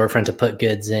storefront to put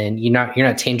goods in. You're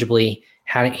not tangibly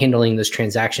handling those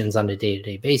transactions on a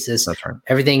day-to-day basis. That's right.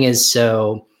 Everything is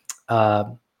so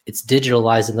it's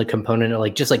digitalized in the component of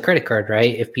like just like credit card,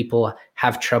 right? If people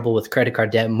have trouble with credit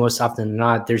card debt, most often than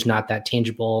not, there's not that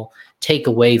tangible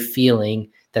takeaway feeling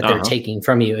that they're taking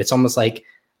from you. It's almost like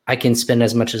I can spend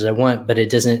as much as I want, but it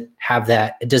doesn't have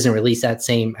that. It doesn't release that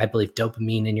same, I believe,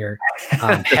 dopamine in your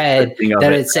head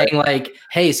that it's saying like,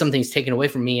 hey, something's taken away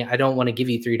from me. I don't want to give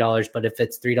you $3, but if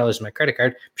it's $3 in my credit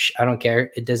card, I don't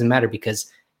care. It doesn't matter because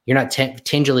you're not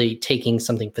tangibly taking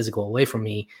something physical away from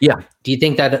me. Yeah. Do you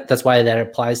think that that's why that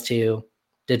applies to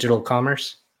digital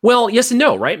commerce? Well, yes and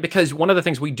no, right? Because one of the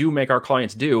things we do make our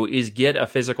clients do is get a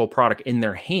physical product in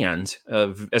their hands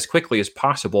as quickly as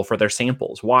possible for their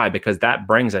samples. Why? Because that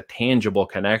brings a tangible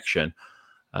connection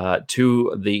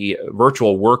to the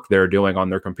virtual work they're doing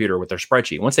on their computer with their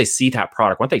spreadsheet. Once they see that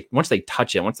product, once they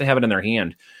touch it, once they have it in their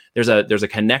hand, there's a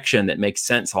connection that makes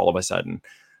sense all of a sudden.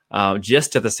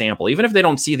 Just to the sample, even if they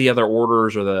don't see the other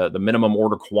orders or the minimum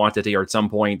order quantity, or at some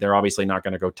point, they're obviously not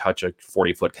going to go touch a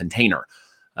 40-foot container.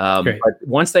 But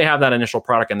once they have that initial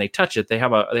product and they touch it, they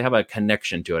have a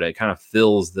connection to it. It kind of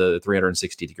fills the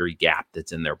 360-degree gap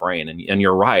that's in their brain. And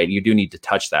you're right, you do need to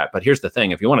touch that. But here's the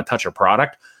thing: if you want to touch a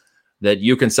product that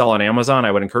you can sell on Amazon,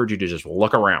 I would encourage you to just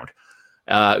look around.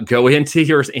 Go into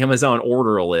your Amazon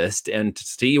order list and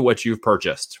see what you've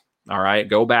purchased. All right,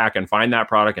 go back and find that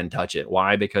product and touch it.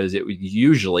 Why? Because it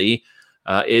usually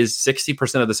is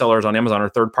 60% of the sellers on Amazon are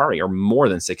third party, or more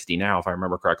than 60 now, if I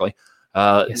remember correctly.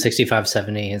 65,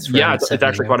 70. It's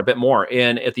actually quite a bit more.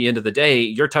 And at the end of the day,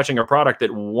 you're touching a product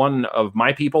that one of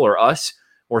my people or us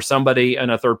or somebody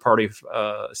in a third party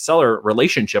seller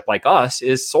relationship like us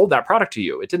is sold that product to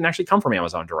you. It didn't actually come from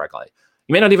Amazon directly.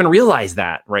 You may not even realize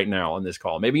that right now on this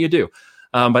call. Maybe you do.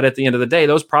 But at the end of the day,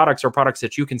 those products are products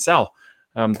that you can sell.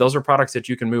 Those are products that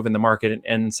you can move in the market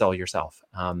and sell yourself.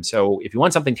 So if you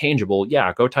want something tangible,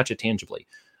 go touch it tangibly.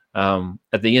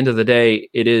 At the end of the day,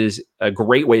 it is a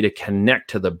great way to connect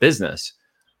to the business,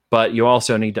 but you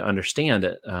also need to understand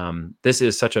it. This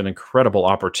is such an incredible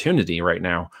opportunity right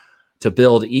now to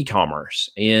build e-commerce.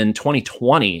 In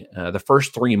 2020, the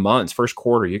first 3 months, first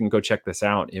quarter, you can go check this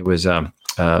out. It was a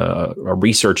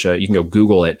research. You can go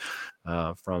Google it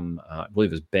from I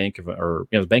believe it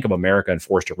was Bank of America and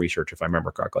Forrester Research, if I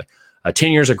remember correctly.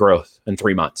 10 years of growth in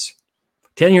 3 months.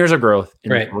 10 years of growth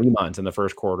in 3 months in the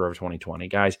first quarter of 2020.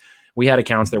 Guys, we had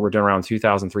accounts that were doing around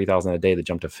 2,000, 3,000 a day that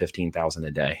jumped to 15,000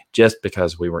 a day just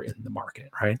because we were in the market,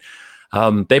 right?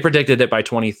 They predicted that by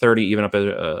 2030, even up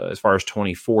as far as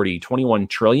 2040, 21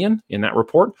 trillion in that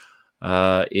report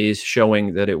is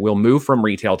showing that it will move from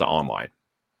retail to online.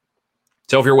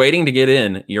 So if you're waiting to get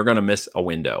in, you're going to miss a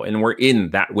window. And we're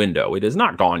in that window. It is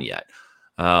not gone yet.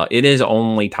 It is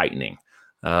only tightening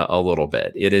a little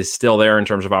bit. It is still there in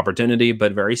terms of opportunity,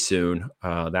 but very soon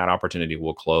that opportunity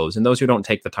will close. And those who don't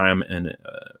take the time and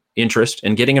interest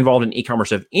in getting involved in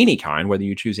e-commerce of any kind, whether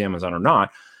you choose Amazon or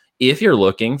not, if you're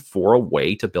looking for a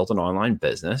way to build an online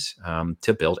business,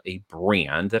 to build a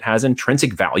brand that has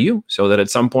intrinsic value so that at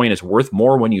some point it's worth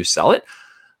more when you sell it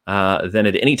than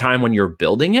at any time when you're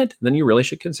building it, then you really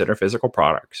should consider physical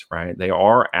products, right? They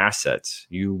are assets.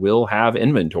 You will have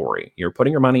inventory. You're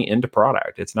putting your money into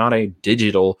product. It's not a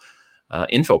digital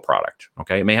info product,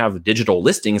 okay? It may have digital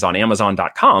listings on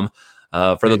Amazon.com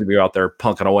for those of you out there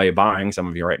punking away buying. Some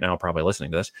of you right now probably listening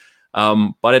to this.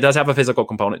 But it does have a physical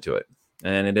component to it.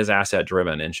 And it is asset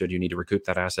driven. And should you need to recoup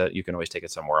that asset, you can always take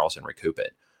it somewhere else and recoup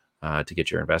it to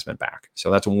get your investment back. So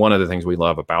that's one of the things we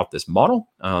love about this model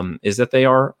is that they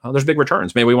are, there's big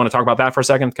returns. Maybe we want to talk about that for a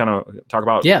second, kind of talk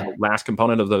about the last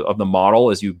component of the model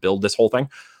as you build this whole thing.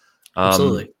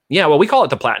 Absolutely. Yeah, well, we call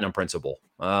it the platinum principle.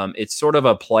 It's sort of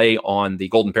a play on the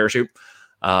golden parachute.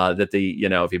 That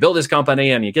if you build this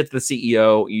company and you get to the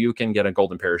CEO, you can get a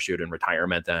golden parachute in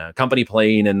retirement, company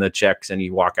plane and the checks, and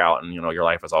you walk out and, your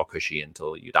life is all cushy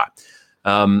until you die.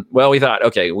 Well, we thought,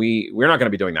 okay, we're not going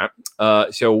to be doing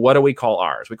that. So what do we call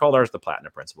ours? We called ours the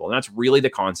platinum principle. And that's really the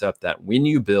concept that when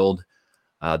you build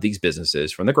these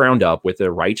businesses from the ground up with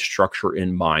the right structure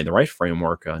in mind, the right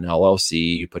framework, an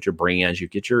LLC, you put your brands, you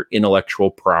get your intellectual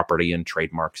property and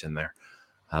trademarks in there.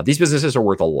 These businesses are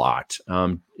worth a lot.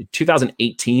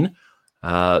 2018,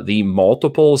 the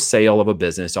multiple sale of a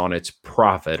business on its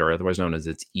profit, or otherwise known as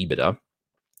its EBITDA,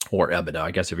 or EBITDA,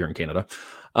 I guess if you're in Canada,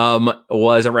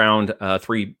 was around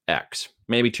 3x,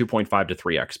 maybe 2.5 to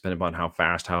 3x, depending on how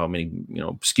fast, how many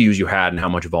SKUs you had, and how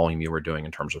much volume you were doing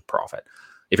in terms of profit.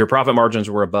 If your profit margins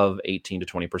were above 18 to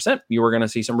 20%, you were going to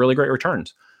see some really great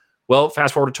returns. Well,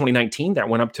 fast forward to 2019, that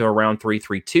went up to around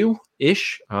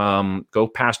 332-ish. Go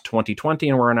past 2020,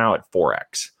 and we're now at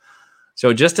 4x.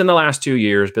 So just in the last 2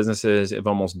 years, businesses have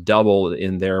almost doubled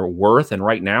in their worth. And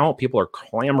right now, people are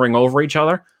clamoring over each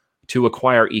other to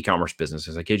acquire e-commerce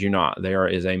businesses. I kid you not. There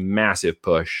is a massive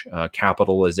push,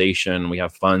 capitalization. We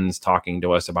have funds talking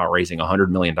to us about raising $100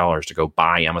 million to go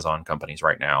buy Amazon companies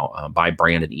right now, buy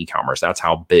branded e-commerce. That's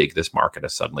how big this market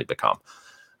has suddenly become.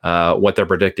 What they're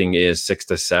predicting is 6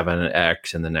 to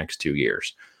 7x in the next 2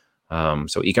 years.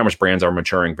 So e-commerce brands are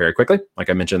maturing very quickly. Like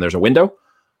I mentioned, there's a window.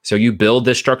 So you build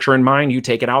this structure in mind, you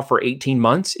take it out for 18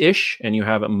 months-ish, and you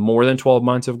have more than 12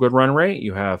 months of good run rate.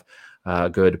 You have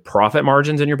good profit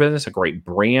margins in your business, a great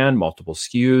brand, multiple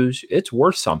SKUs. It's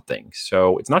worth something.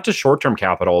 So it's not just short-term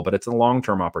capital, but it's a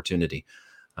long-term opportunity.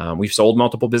 We've sold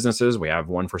multiple businesses. We have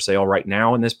one for sale right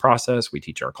now in this process. We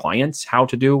teach our clients how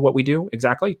to do what we do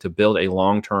exactly to build a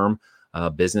long-term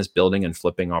business building and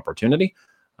flipping opportunity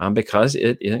because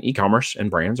e-commerce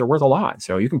and brands are worth a lot.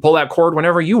 So you can pull that cord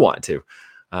whenever you want to.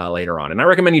 Later on. And I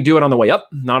recommend you do it on the way up,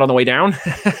 not on the way down.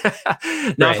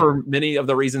 Not for many of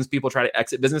the reasons people try to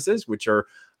exit businesses, which are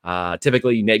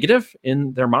typically negative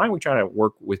in their mind. We try to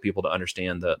work with people to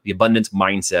understand the abundance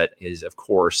mindset is, of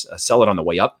course, sell it on the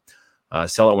way up,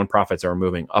 sell it when profits are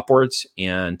moving upwards,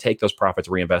 and take those profits,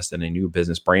 reinvest in a new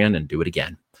business brand, and do it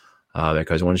again.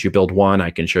 Because once you build one, I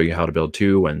can show you how to build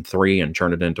 2 and 3 and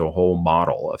turn it into a whole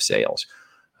model of sales.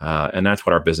 And that's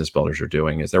what our business builders are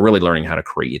doing, is they're really learning how to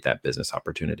create that business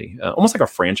opportunity, almost like a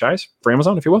franchise for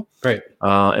Amazon, if you will, right?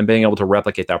 And being able to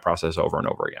replicate that process over and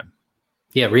over again.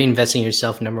 Yeah, reinvesting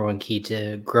yourself, number one key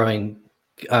to growing,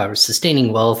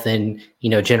 sustaining wealth and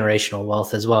generational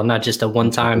wealth as well. Not just a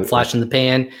one-time flash in the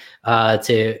pan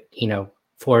to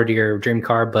forward your dream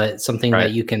car, but something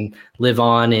that you can live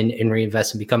on and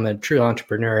reinvest and become a true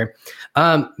entrepreneur.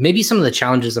 Maybe some of the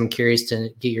challenges I'm curious to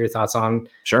get your thoughts on.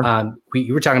 Sure.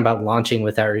 You were talking about launching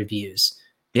without reviews.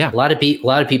 Yeah. A lot of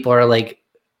people are like,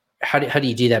 how do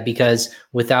you do that? Because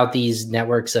without these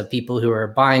networks of people who are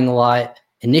buying a lot,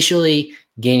 initially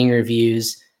gaining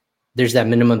reviews, there's that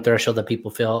minimum threshold that people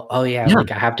feel, like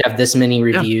I have to have this many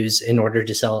reviews in order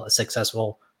to sell a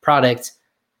successful product.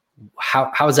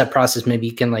 How is that process? Maybe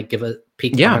you can give a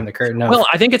peek behind the curtain. Well,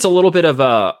 I think it's a little bit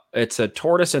of it's a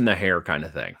tortoise and the hare kind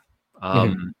of thing.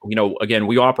 Again,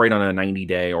 we operate on a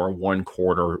 90-day or 1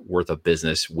 quarter worth of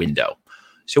business window.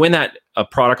 So in that, a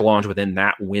product launch within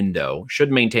that window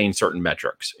should maintain certain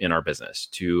metrics in our business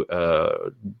to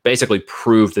basically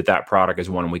prove that product is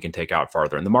one we can take out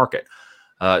farther in the market.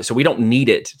 So we don't need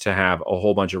it to have a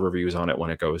whole bunch of reviews on it when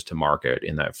it goes to market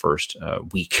in that first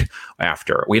week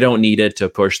after. We don't need it to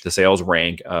push the sales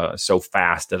rank so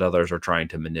fast that others are trying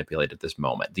to manipulate at this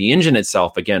moment. The engine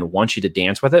itself, again, wants you to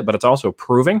dance with it, but it's also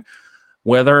proving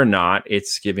whether or not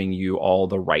it's giving you all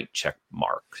the right check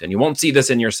marks. And you won't see this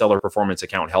in your seller performance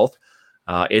account health.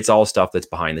 It's all stuff that's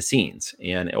behind the scenes.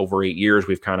 And over 8 years,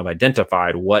 we've kind of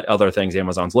identified what other things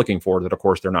Amazon's looking for that, of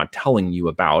course, they're not telling you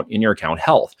about in your account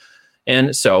health.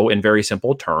 And so in very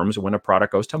simple terms, when a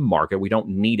product goes to market, we don't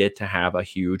need it to have a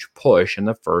huge push in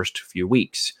the first few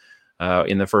weeks.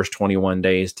 In the first 21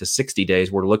 days to 60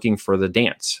 days, we're looking for the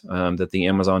dance that the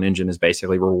Amazon engine is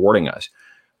basically rewarding us.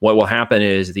 What will happen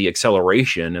is the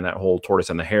acceleration and that whole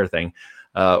tortoise and the hare thing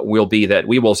will be that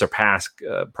we will surpass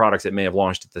products that may have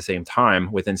launched at the same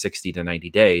time within 60 to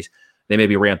 90 days. They may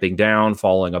be ramping down,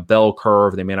 following a bell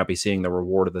curve. They may not be seeing the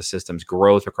reward of the system's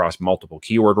growth across multiple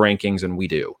keyword rankings, and we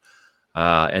do.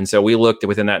 And so we looked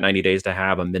within that 90 days to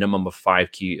have a minimum of 5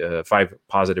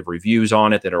 positive reviews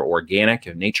on it that are organic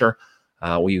in nature.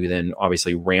 We then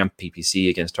obviously ramp PPC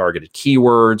against targeted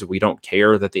keywords. We don't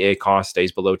care that the ACoS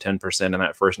stays below 10% in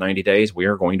that first 90 days. We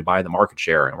are going to buy the market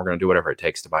share, and we're going to do whatever it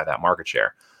takes to buy that market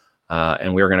share.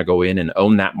 And we're going to go in and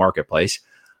own that marketplace,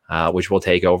 which will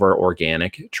take over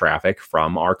organic traffic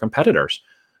from our competitors.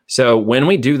 So when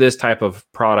we do this type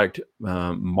of product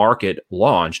market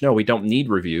launch, no, we don't need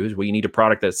reviews. We need a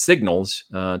product that signals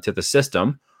to the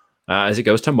system as it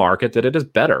goes to market that it is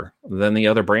better than the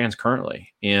other brands currently.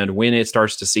 And when it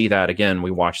starts to see that, again,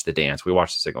 we watch the dance, we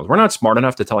watch the signals. We're not smart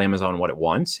enough to tell Amazon what it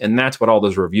wants. And that's what all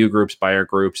those review groups, buyer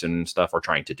groups, and stuff are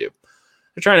trying to do.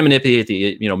 They're trying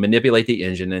to manipulate the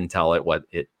engine and tell it what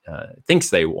it thinks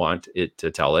they want it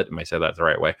to tell it. Am I say that the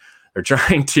right way? They're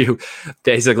trying to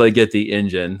basically get the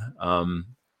engine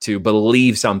to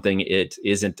believe something it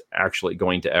isn't actually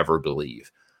going to ever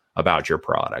believe about your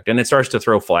product. And it starts to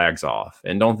throw flags off.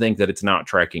 And don't think that it's not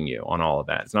tracking you on all of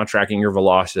that. It's not tracking your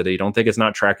velocity. Don't think it's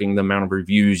not tracking the amount of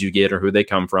reviews you get or who they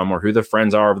come from or who the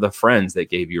friends are of the friends that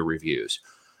gave you reviews.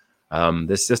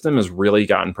 This system has really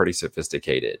gotten pretty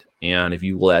sophisticated. And if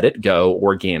you let it go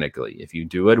organically, if you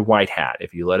do it white hat,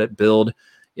 if you let it build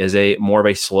is a more of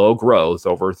a slow growth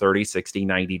over 30, 60,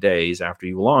 90 days after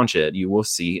you launch it, you will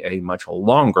see a much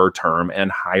longer term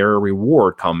and higher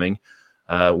reward coming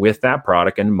with that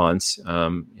product in months,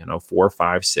 4,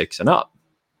 5, 6 and up.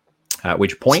 At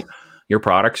which point your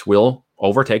products will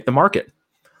overtake the market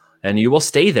and you will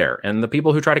stay there. And the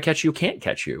people who try to catch you can't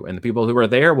catch you. And the people who are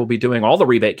there will be doing all the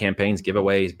rebate campaigns,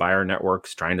 giveaways, buyer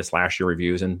networks, trying to slash your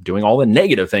reviews and doing all the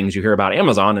negative things you hear about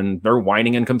Amazon. And they're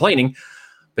whining and complaining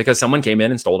because someone came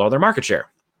in and stole all their market share.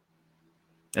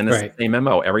 And it's the same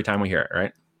MO every time we hear it,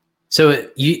 right? So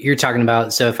you're talking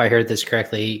about, so if I heard this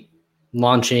correctly,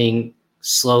 launching,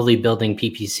 slowly building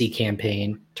PPC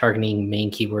campaign, targeting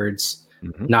main keywords,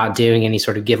 not doing any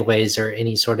sort of giveaways or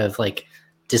any sort of like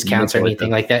discounts or anything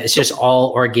like that. It's just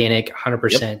all organic,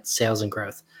 100% sales and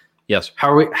growth. Yes. How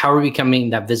are we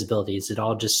becoming that visibility? Is it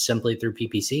all just simply through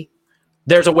PPC?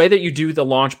 There's a way that you do the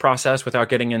launch process without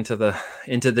getting into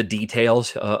the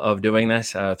details of doing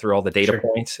this through all the data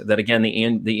points. That again,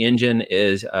 the engine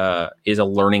is a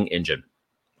learning engine.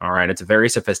 All right, it's very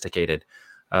sophisticated.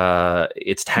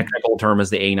 Its technical term is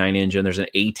the A9 engine. There's an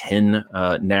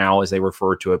A10 now, as they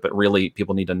refer to it, but really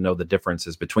people need to know the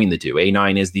differences between the two.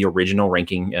 A9 is the original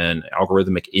ranking and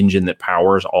algorithmic engine that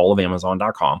powers all of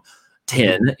Amazon.com.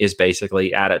 10 is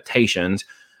basically adaptations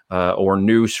or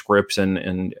new scripts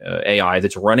and AI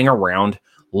that's running around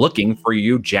looking for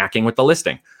you jacking with the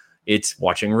listing. It's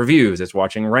watching reviews, it's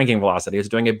watching ranking velocity, it's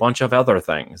doing a bunch of other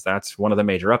things. That's one of the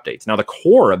major updates. Now, the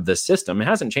core of the system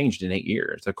hasn't changed in 8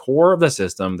 years. The core of the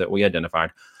system that we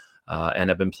identified and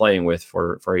have been playing with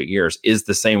for 8 years is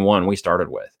the same one we started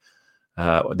with.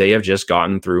 They have just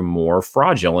gotten through more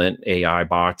fraudulent AI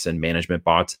bots and management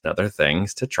bots and other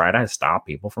things to try to stop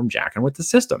people from jacking with the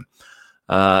system.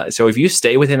 So if you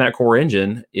stay within that core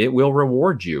engine, it will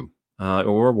reward you. It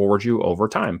will reward you over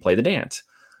time. Play the dance.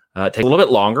 Take a little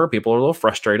bit longer. People are a little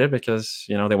frustrated because,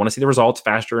 they want to see the results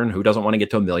faster, and who doesn't want to get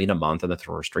to $1 million a month in the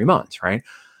first 3 months, right?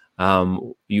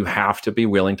 You have to be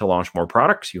willing to launch more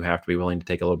products. You have to be willing to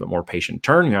take a little bit more patient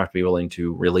turn. You have to be willing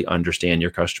to really understand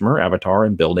your customer avatar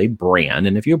and build a brand.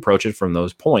 And if you approach it from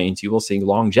those points, you will see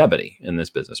longevity in this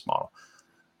business model.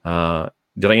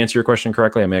 Did I answer your question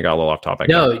correctly? I may have got a little off topic.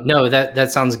 No,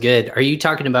 that sounds good. Are you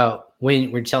talking about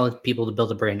when we're telling people to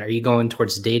build a brand? Are you going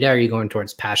towards data? Or are you going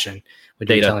towards passion? When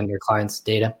you're telling your clients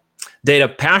data? Data.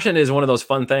 Passion is one of those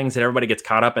fun things that everybody gets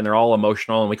caught up in. They're all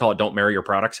emotional, and we call it "don't marry your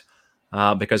products,"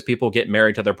 because people get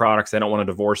married to their products. They don't want to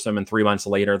divorce them, and 3 months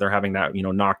later, they're having that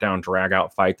knockdown, drag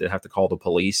out fight that have to call the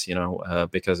police.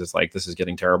 Because it's like, this is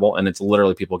getting terrible, and it's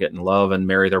literally people get in love and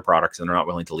marry their products, and they're not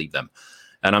willing to leave them.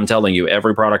 And I'm telling you,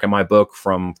 every product in my book,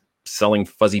 from selling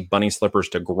fuzzy bunny slippers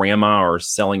to grandma or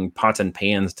selling pots and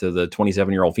pans to the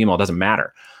 27-year-old female, doesn't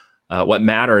matter. What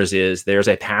matters is there's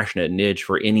a passionate niche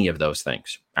for any of those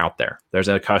things out there. There's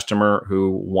a customer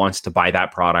who wants to buy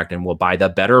that product and will buy the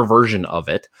better version of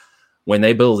it when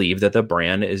they believe that the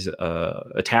brand is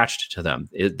attached to them.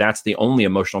 That's the only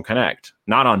emotional connect,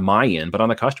 not on my end, but on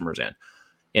the customer's end.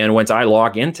 And once I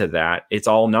log into that, it's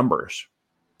all numbers.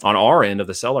 On our end of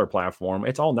the seller platform,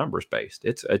 it's all numbers based.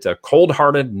 It's a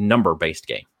cold-hearted number-based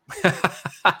game.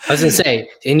 I was gonna say,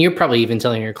 and you're probably even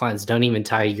telling your clients, don't even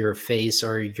tie your face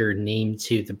or your name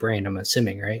to the brand, I'm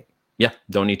assuming, right? Yeah,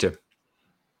 don't need to.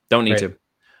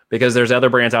 Because there's other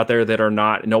brands out there that are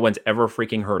no one's ever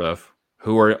freaking heard of,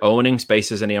 who are owning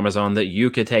spaces in Amazon that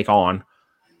you could take on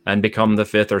and become the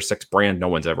 5th or 6th brand no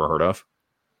one's ever heard of,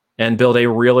 and build a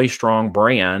really strong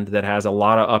brand that has a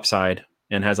lot of upside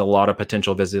and has a lot of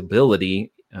potential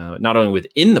visibility, not only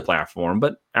within the platform,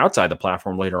 but outside the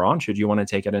platform later on, should you want to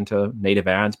take it into native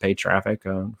ads, paid traffic,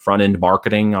 front-end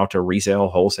marketing, out to resale,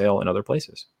 wholesale, and other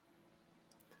places.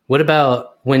 What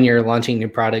about when you're launching new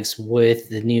products with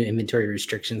the new inventory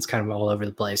restrictions kind of all over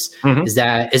the place? Mm-hmm. Is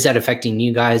that affecting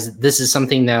you guys? This is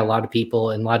something that a lot of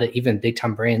people and a lot of even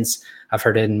big-time brands, I've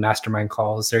heard it in mastermind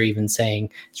calls, they're even saying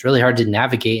it's really hard to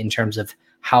navigate in terms of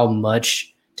how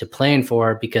much to plan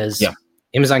for, because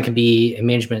Amazon can be a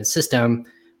management system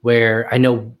where I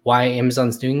know why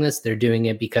Amazon's doing this. They're doing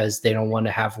it because they don't want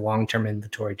to have long-term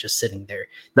inventory just sitting there.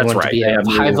 They want it to be a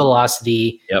high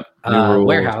velocity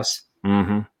warehouse.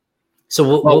 Mm-hmm.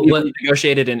 So what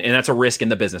negotiated, and that's a risk in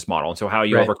the business model. And so how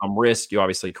you overcome risk, you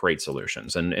obviously create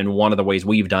solutions. And one of the ways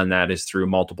we've done that is through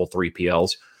multiple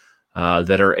 3PLs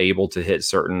that are able to hit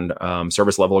certain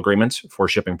service level agreements for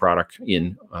shipping product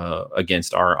in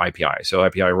against our IPI. So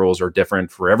IPI rules are different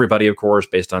for everybody, of course,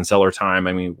 based on seller time.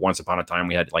 I mean, once upon a time,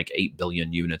 we had like 8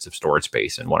 billion units of storage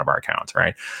space in one of our accounts,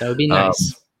 right? That would be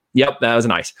nice. Yep, that was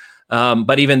nice.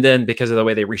 But even then, because of the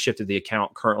way they reshifted the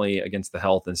account currently against the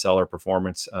health and seller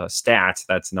performance stats,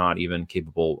 that's not even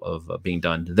capable of being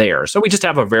done there. So we just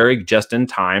have a very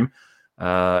just-in-time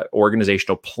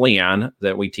organizational plan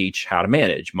that we teach how to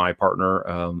manage. My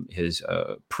partner has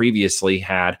previously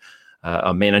had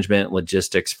a management,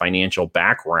 logistics, financial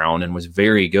background and was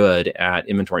very good at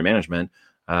inventory management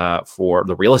for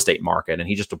the real estate market. And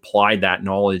he just applied that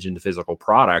knowledge into physical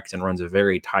products and runs a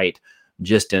very tight,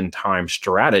 just-in-time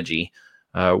strategy,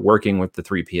 working with the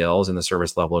 3PLs and the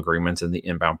service level agreements and the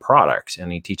inbound products.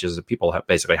 And he teaches the people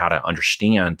basically how to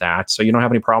understand that so you don't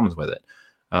have any problems with it.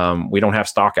 We don't have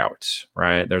stockouts,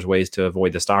 right? There's ways to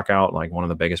avoid the stockout, like one of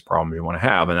the biggest problems you want to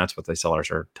have. And that's what the sellers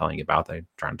are telling you about. They're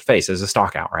trying to face is a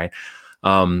stockout, right?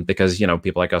 Because,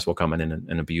 people like us will come in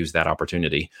and abuse that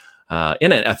opportunity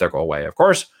in an ethical way, of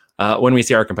course, when we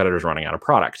see our competitors running out of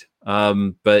product.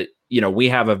 But, we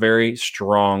have a very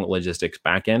strong logistics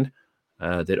backend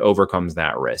that overcomes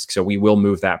that risk. So we will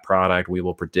move that product. We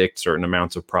will predict certain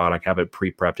amounts of product, have it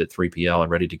pre-prepped at 3PL and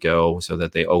ready to go so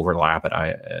that they overlap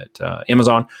at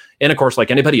Amazon. And of course, like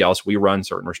anybody else, we run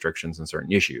certain restrictions and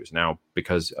certain issues. Now,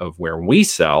 because of where we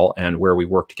sell and where we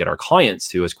work to get our clients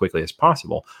to as quickly as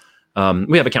possible,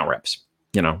 we have account reps.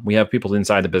 We have people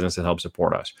inside the business that help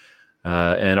support us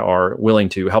and are willing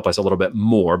to help us a little bit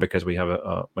more because we have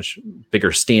a much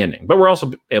bigger standing. But we're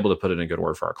also able to put in a good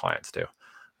word for our clients too.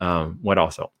 That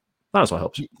also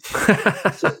helps.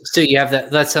 So you have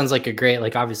that sounds like a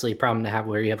great, obviously problem to have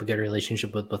where you have a good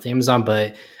relationship with both Amazon,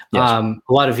 but yes.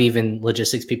 A lot of even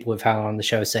logistics people we've had on the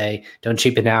show say, don't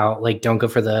cheapen out, don't go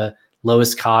for the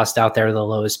lowest cost out there, the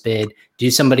lowest bid. Do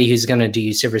somebody who's going to do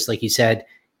you service. Like you said,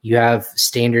 you have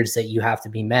standards that you have to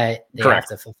be met. They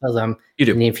Correct. have to fulfill them. You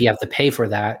do. And if you have to pay for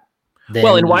that, then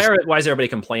and why is everybody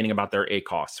complaining about their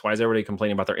ACosts? Why is everybody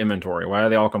complaining about their inventory? Why are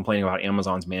they all complaining about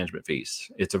Amazon's management fees?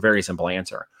 It's a very simple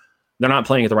answer. They're not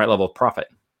playing at the right level of profit.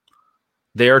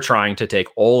 They're trying to take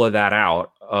all of that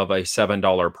out of a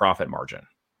 $7 profit margin.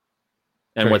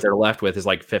 And What they're left with is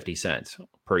 50 cents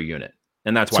per unit.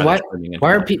 And that's why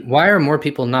why are more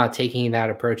people not taking that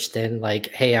approach than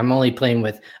hey, I'm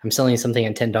selling something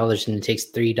at $10 and it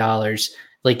takes $3.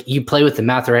 You play with the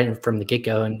math right from the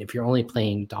get-go, and if you're only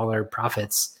playing dollar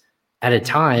profits at a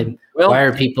time, why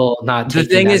are people not taking that?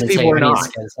 The thing is,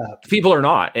 people are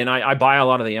not. And I buy a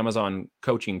lot of the Amazon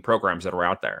coaching programs that are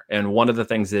out there. And one of the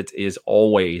things that is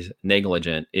always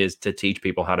negligent is to teach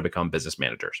people how to become business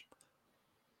managers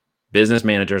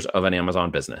of an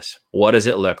Amazon business. What does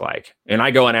it look like? And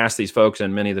I go and ask these folks,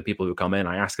 and many of the people who come in,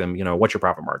 I ask them, what's your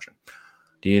profit margin?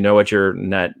 Do you know what your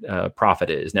net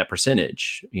profit is, net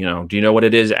percentage? Do you know what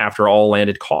it is after all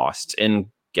landed costs? And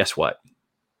guess what?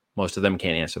 Most of them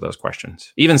can't answer those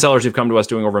questions. Even sellers who've come to us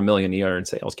doing over $1 million a year in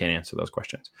sales can't answer those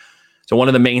questions. So one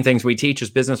of the main things we teach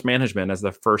is business management as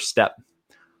the first step.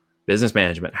 Business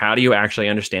management. How do you actually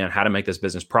understand how to make this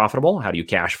business profitable? How do you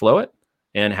cash flow it?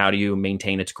 And how do you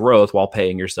maintain its growth while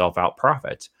paying yourself out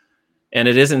profits? And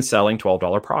it isn't selling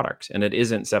 $12 products, and it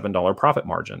isn't $7 profit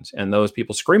margins. And those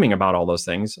people screaming about all those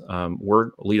things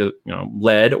were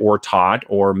led or taught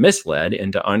or misled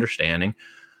into understanding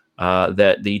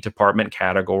that the department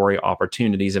category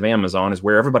opportunities of Amazon is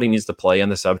where everybody needs to play in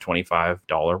the sub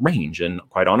 $25 range. And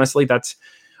quite honestly, that's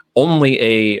only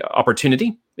a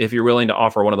opportunity if you're willing to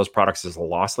offer one of those products as a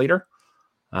loss leader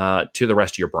to the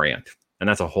rest of your brand. And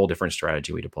that's a whole different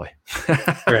strategy we deploy.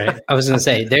 Right. I was going to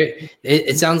say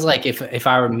it sounds like if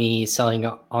I were me selling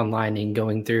online and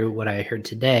going through what I heard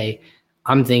today,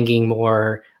 I'm thinking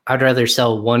more, I'd rather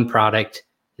sell one product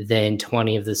than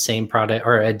 20 of the same product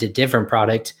or a different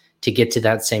product to get to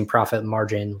that same profit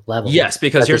margin level. Yes,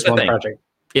 because here's the thing.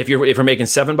 If you're making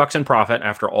 $7 in profit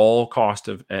after all cost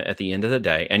at the end of the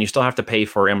day, and you still have to pay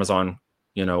for Amazon,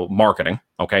 marketing,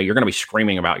 okay, you're going to be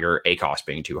screaming about your ACost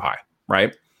being too high,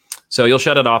 right? So you'll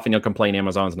shut it off and you'll complain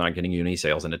Amazon's not getting you any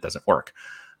sales and it doesn't work.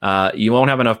 You won't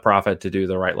have enough profit to do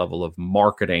the right level of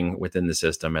marketing within the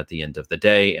system at the end of the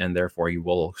day, and therefore you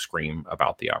will scream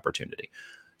about the opportunity.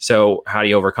 So how do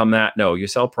you overcome that? No, you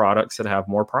sell products that have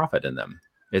more profit in them.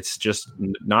 It's just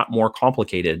not more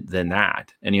complicated than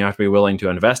that. And you have to be willing to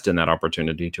invest in that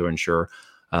opportunity to ensure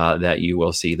that you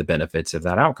will see the benefits of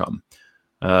that outcome.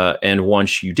 And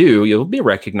once you do, you'll be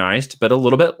recognized, but a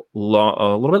little bit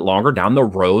longer down the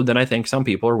road than I think some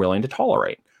people are willing to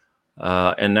tolerate.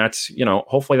 And that's,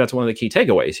 hopefully that's one of the key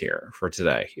takeaways here for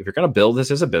today. If you're going to build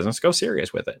this as a business, go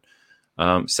serious with it.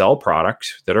 Sell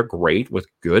products that are great with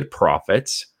good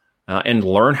profits, and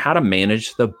learn how to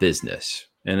manage the business.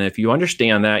 And if you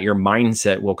understand that, your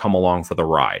mindset will come along for the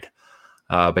ride.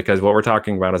 Because what we're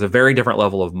talking about is a very different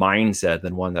level of mindset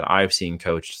than one that I've seen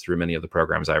coached through many of the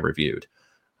programs I've reviewed.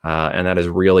 And that is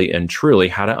really and truly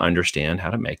how to understand how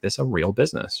to make this a real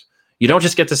business. You don't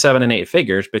just get to 7 and 8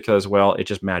 figures because, well, it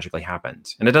just magically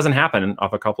happens. And it doesn't happen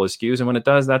off a couple of SKUs. And when it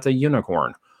does, that's a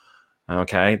unicorn.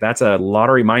 Okay. That's a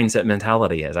lottery mindset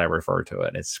mentality, as I refer to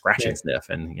it. It's scratch and sniff.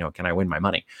 And, can I win my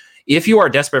money? If you are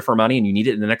desperate for money and you need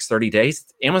it in the next 30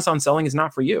 days, Amazon selling is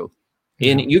not for you.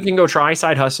 And you can go try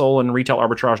side hustle and retail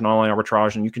arbitrage and online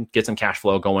arbitrage, and you can get some cash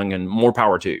flow going, and more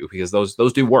power to you, because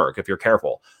those do work if you're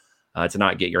careful to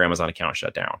not get your Amazon account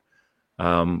shut down.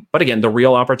 But again, the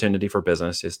real opportunity for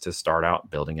business is to start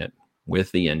out building it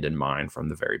with the end in mind from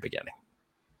the very beginning.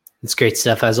 It's great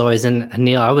stuff as always. And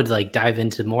Neil, I would dive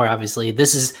into more. Obviously,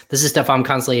 this is stuff I'm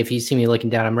constantly, if you see me looking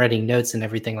down, I'm writing notes and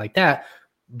everything like that.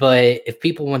 But if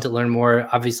people want to learn more,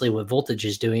 obviously what Voltage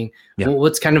is doing,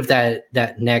 what's kind of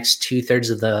that next 2/3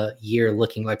 of the year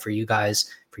looking like for you guys,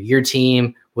 for your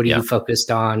team? What are you focused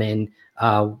on? And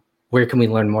where can we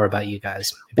learn more about you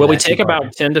guys? Well, we take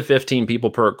about 10 to 15 people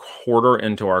per quarter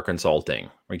into our consulting.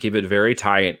 We keep it very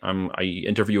tight. I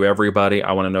interview everybody.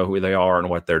 I want to know who they are and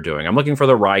what they're doing. I'm looking for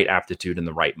the right aptitude and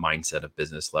the right mindset of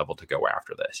business level to go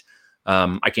after this.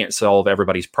 I can't solve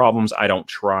everybody's problems. I don't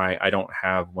try. I don't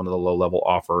have one of the low-level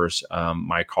offers.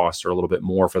 My costs are a little bit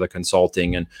more for the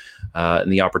consulting, and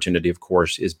the opportunity, of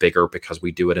course, is bigger because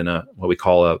we do it in what we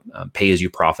call a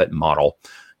pay-as-you-profit model.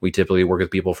 We typically work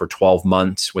with people for 12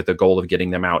 months with the goal of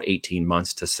getting them out 18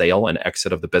 months to sale and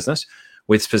exit of the business,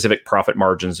 with specific profit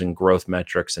margins and growth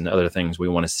metrics and other things we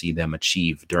want to see them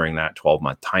achieve during that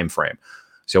 12-month time frame.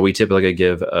 So we typically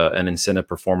give an incentive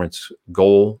performance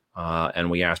goal, and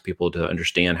we ask people to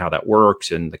understand how that works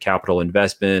and the capital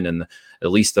investment and at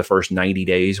least the first 90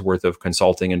 days worth of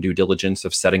consulting and due diligence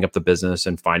of setting up the business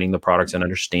and finding the products and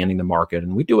understanding the market.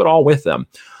 And we do it all with them.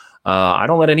 I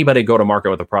don't let anybody go to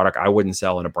market with a product I wouldn't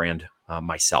sell in a brand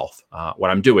myself. What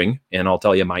I'm doing, and I'll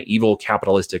tell you my evil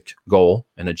capitalistic goal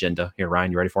and agenda here,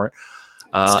 Ryan, you ready for it?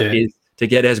 Is to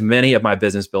get as many of my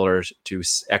business builders to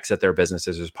exit their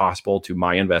businesses as possible to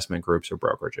my investment groups or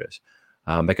brokerages,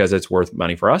 because it's worth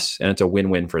money for us and it's a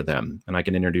win-win for them. And I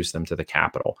can introduce them to the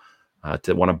capital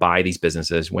to want to buy these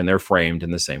businesses when they're framed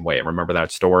in the same way. And remember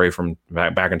that story from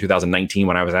back in 2019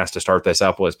 when I was asked to start this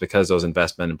up was because those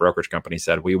investment and brokerage companies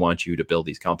said, we want you to build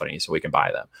these companies so we can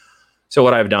buy them. So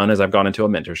what I've done is I've gone into a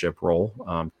mentorship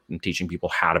role, teaching people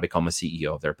how to become a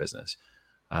CEO of their business.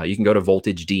 You can go to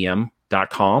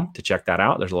voltagedm.com to check that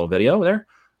out. There's a little video there.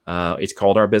 It's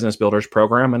called our Business Builders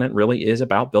Program, and it really is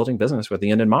about building business with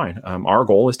the end in mind. Our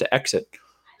goal is to exit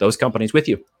those companies with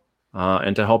you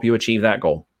and to help you achieve that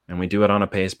goal. And we do it on a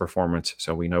pay as performance,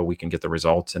 so we know we can get the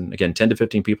results. And again, 10 to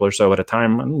 15 people or so at a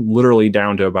time. I'm literally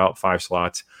down to about 5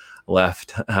 slots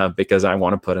left because I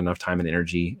want to put enough time and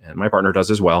energy, and my partner does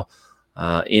as well,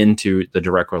 into the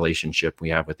direct relationship we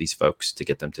have with these folks to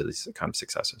get them to these kind of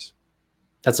successes.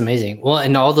 That's amazing. Well,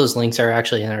 and all those links are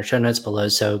actually in our show notes below.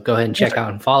 So go ahead and check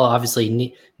out and follow.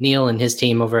 Obviously, Neil and his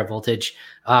team over at Voltage,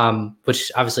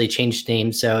 which obviously changed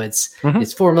names. So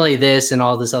it's formerly this and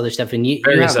all this other stuff. And you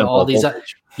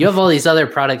have all these other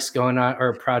products going on,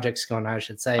 or projects going on, I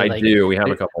should say. I do. We have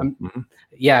a couple.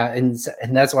 Yeah, and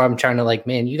that's why I'm trying to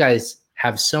man, you guys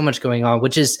have so much going on,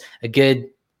 which is a good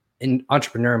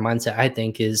entrepreneur mindset, I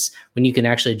think, is when you can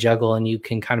actually juggle and you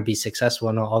can kind of be successful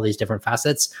in all these different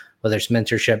facets, whether it's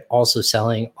mentorship, also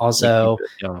selling, also,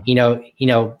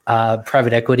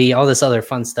 private equity, all this other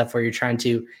fun stuff where you're trying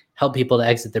to help people to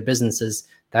exit their businesses.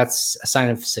 That's a sign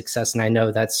of success. And I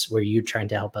know that's where you're trying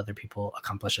to help other people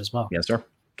accomplish as well. Yes, sir.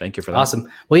 Thank you for that.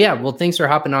 Awesome. Well, thanks for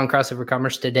hopping on Crossover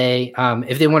Commerce today.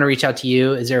 If they want to reach out to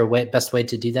you, is there a best way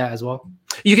to do that as well?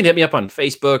 You can hit me up on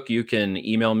Facebook. You can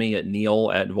email me at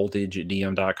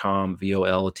neil@voltagedm.com,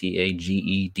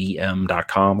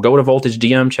 voltagedm.com. Go to Voltage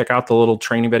DM, check out the little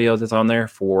training video that's on there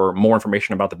for more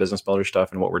information about the Business Builder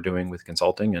stuff and what we're doing with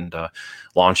consulting and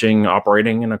launching,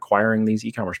 operating, and acquiring these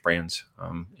e-commerce brands.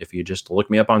 If you just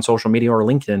look me up on social media or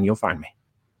LinkedIn, you'll find me.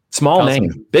 Small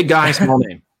name, big guy, small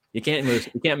name. You can't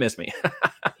miss me.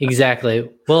 Exactly.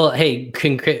 Well, hey,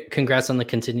 congrats on the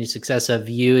continued success of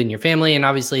you and your family, and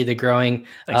obviously the growing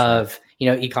of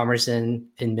e-commerce in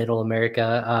Middle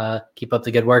America. Keep up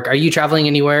the good work. Are you traveling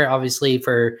anywhere, obviously,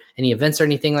 for any events or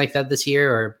anything like that this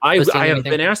year? Or I have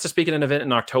been asked to speak at an event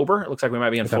in October. It looks like we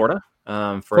might be in Florida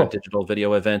for a digital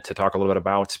video event to talk a little bit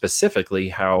about specifically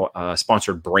how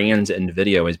sponsored brands and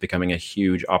video is becoming a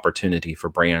huge opportunity for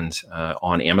brands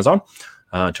on Amazon.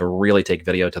 to really take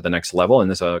video to the next level.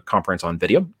 And this is a conference on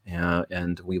video,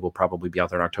 and we will probably be out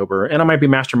there in October. And I might be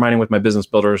masterminding with my business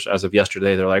builders. As of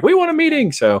yesterday, they're like, we want a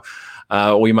meeting. So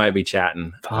we might be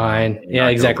chatting. Fine. Yeah,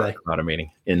 exactly. About a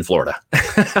meeting in Florida.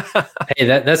 Hey,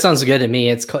 that sounds good to me.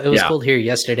 It was cold here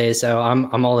yesterday, so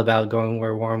I'm all about going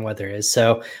where warm weather is.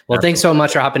 So, well, thanks so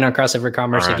much for hopping on Crossover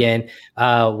Commerce again.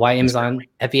 Why Amazon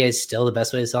FBA is still the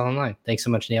best way to sell online. Thanks so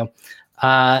much, Neil.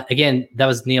 Again, that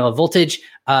was Neil of Voltage.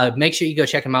 Make sure you go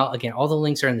check him out. Again, all the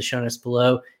links are in the show notes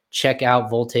below. Check out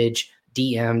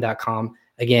voltagedm.com.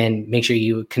 Again, make sure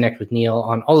you connect with Neil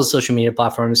on all the social media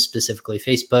platforms, specifically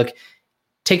Facebook.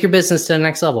 Take your business to the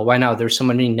next level. Why not? There's so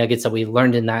many nuggets that we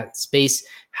learned in that space,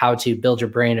 how to build your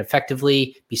brand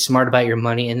effectively, be smart about your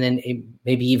money, and then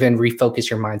maybe even refocus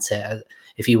your mindset,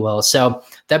 if you will. So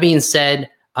that being said,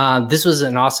 this was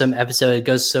an awesome episode. It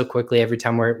goes so quickly every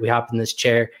time we hop in this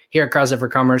chair here at Crossover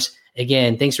Commerce.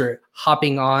 Again, thanks for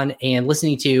hopping on and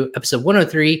listening to episode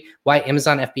 103, Why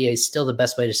Amazon FBA is Still the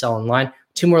Best Way to Sell Online.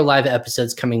 2 more live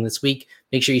episodes coming this week.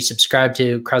 Make sure you subscribe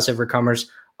to Crossover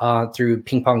Commerce through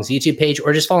Ping Pong's YouTube page,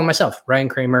 or just follow myself, Ryan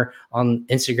Kramer, on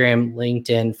Instagram,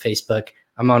 LinkedIn, Facebook.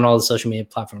 I'm on all the social media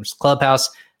platforms. Clubhouse,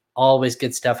 always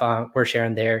good stuff we're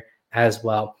sharing there as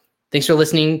well. Thanks for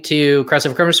listening to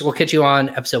Crossover Commerce. We'll catch you on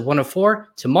episode 104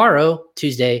 tomorrow,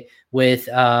 Tuesday, with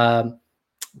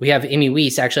we have Amy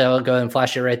Weiss. Actually, I'll go ahead and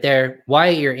flash it right there. Why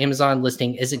your Amazon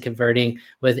listing isn't converting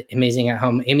with Amazing at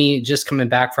Home. Amy just coming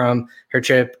back from her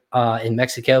trip in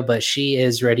Mexico, but she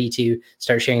is ready to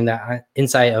start sharing that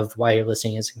insight of why your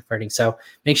listing isn't converting. So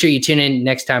make sure you tune in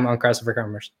next time on Crossover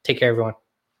Commerce. Take care, everyone.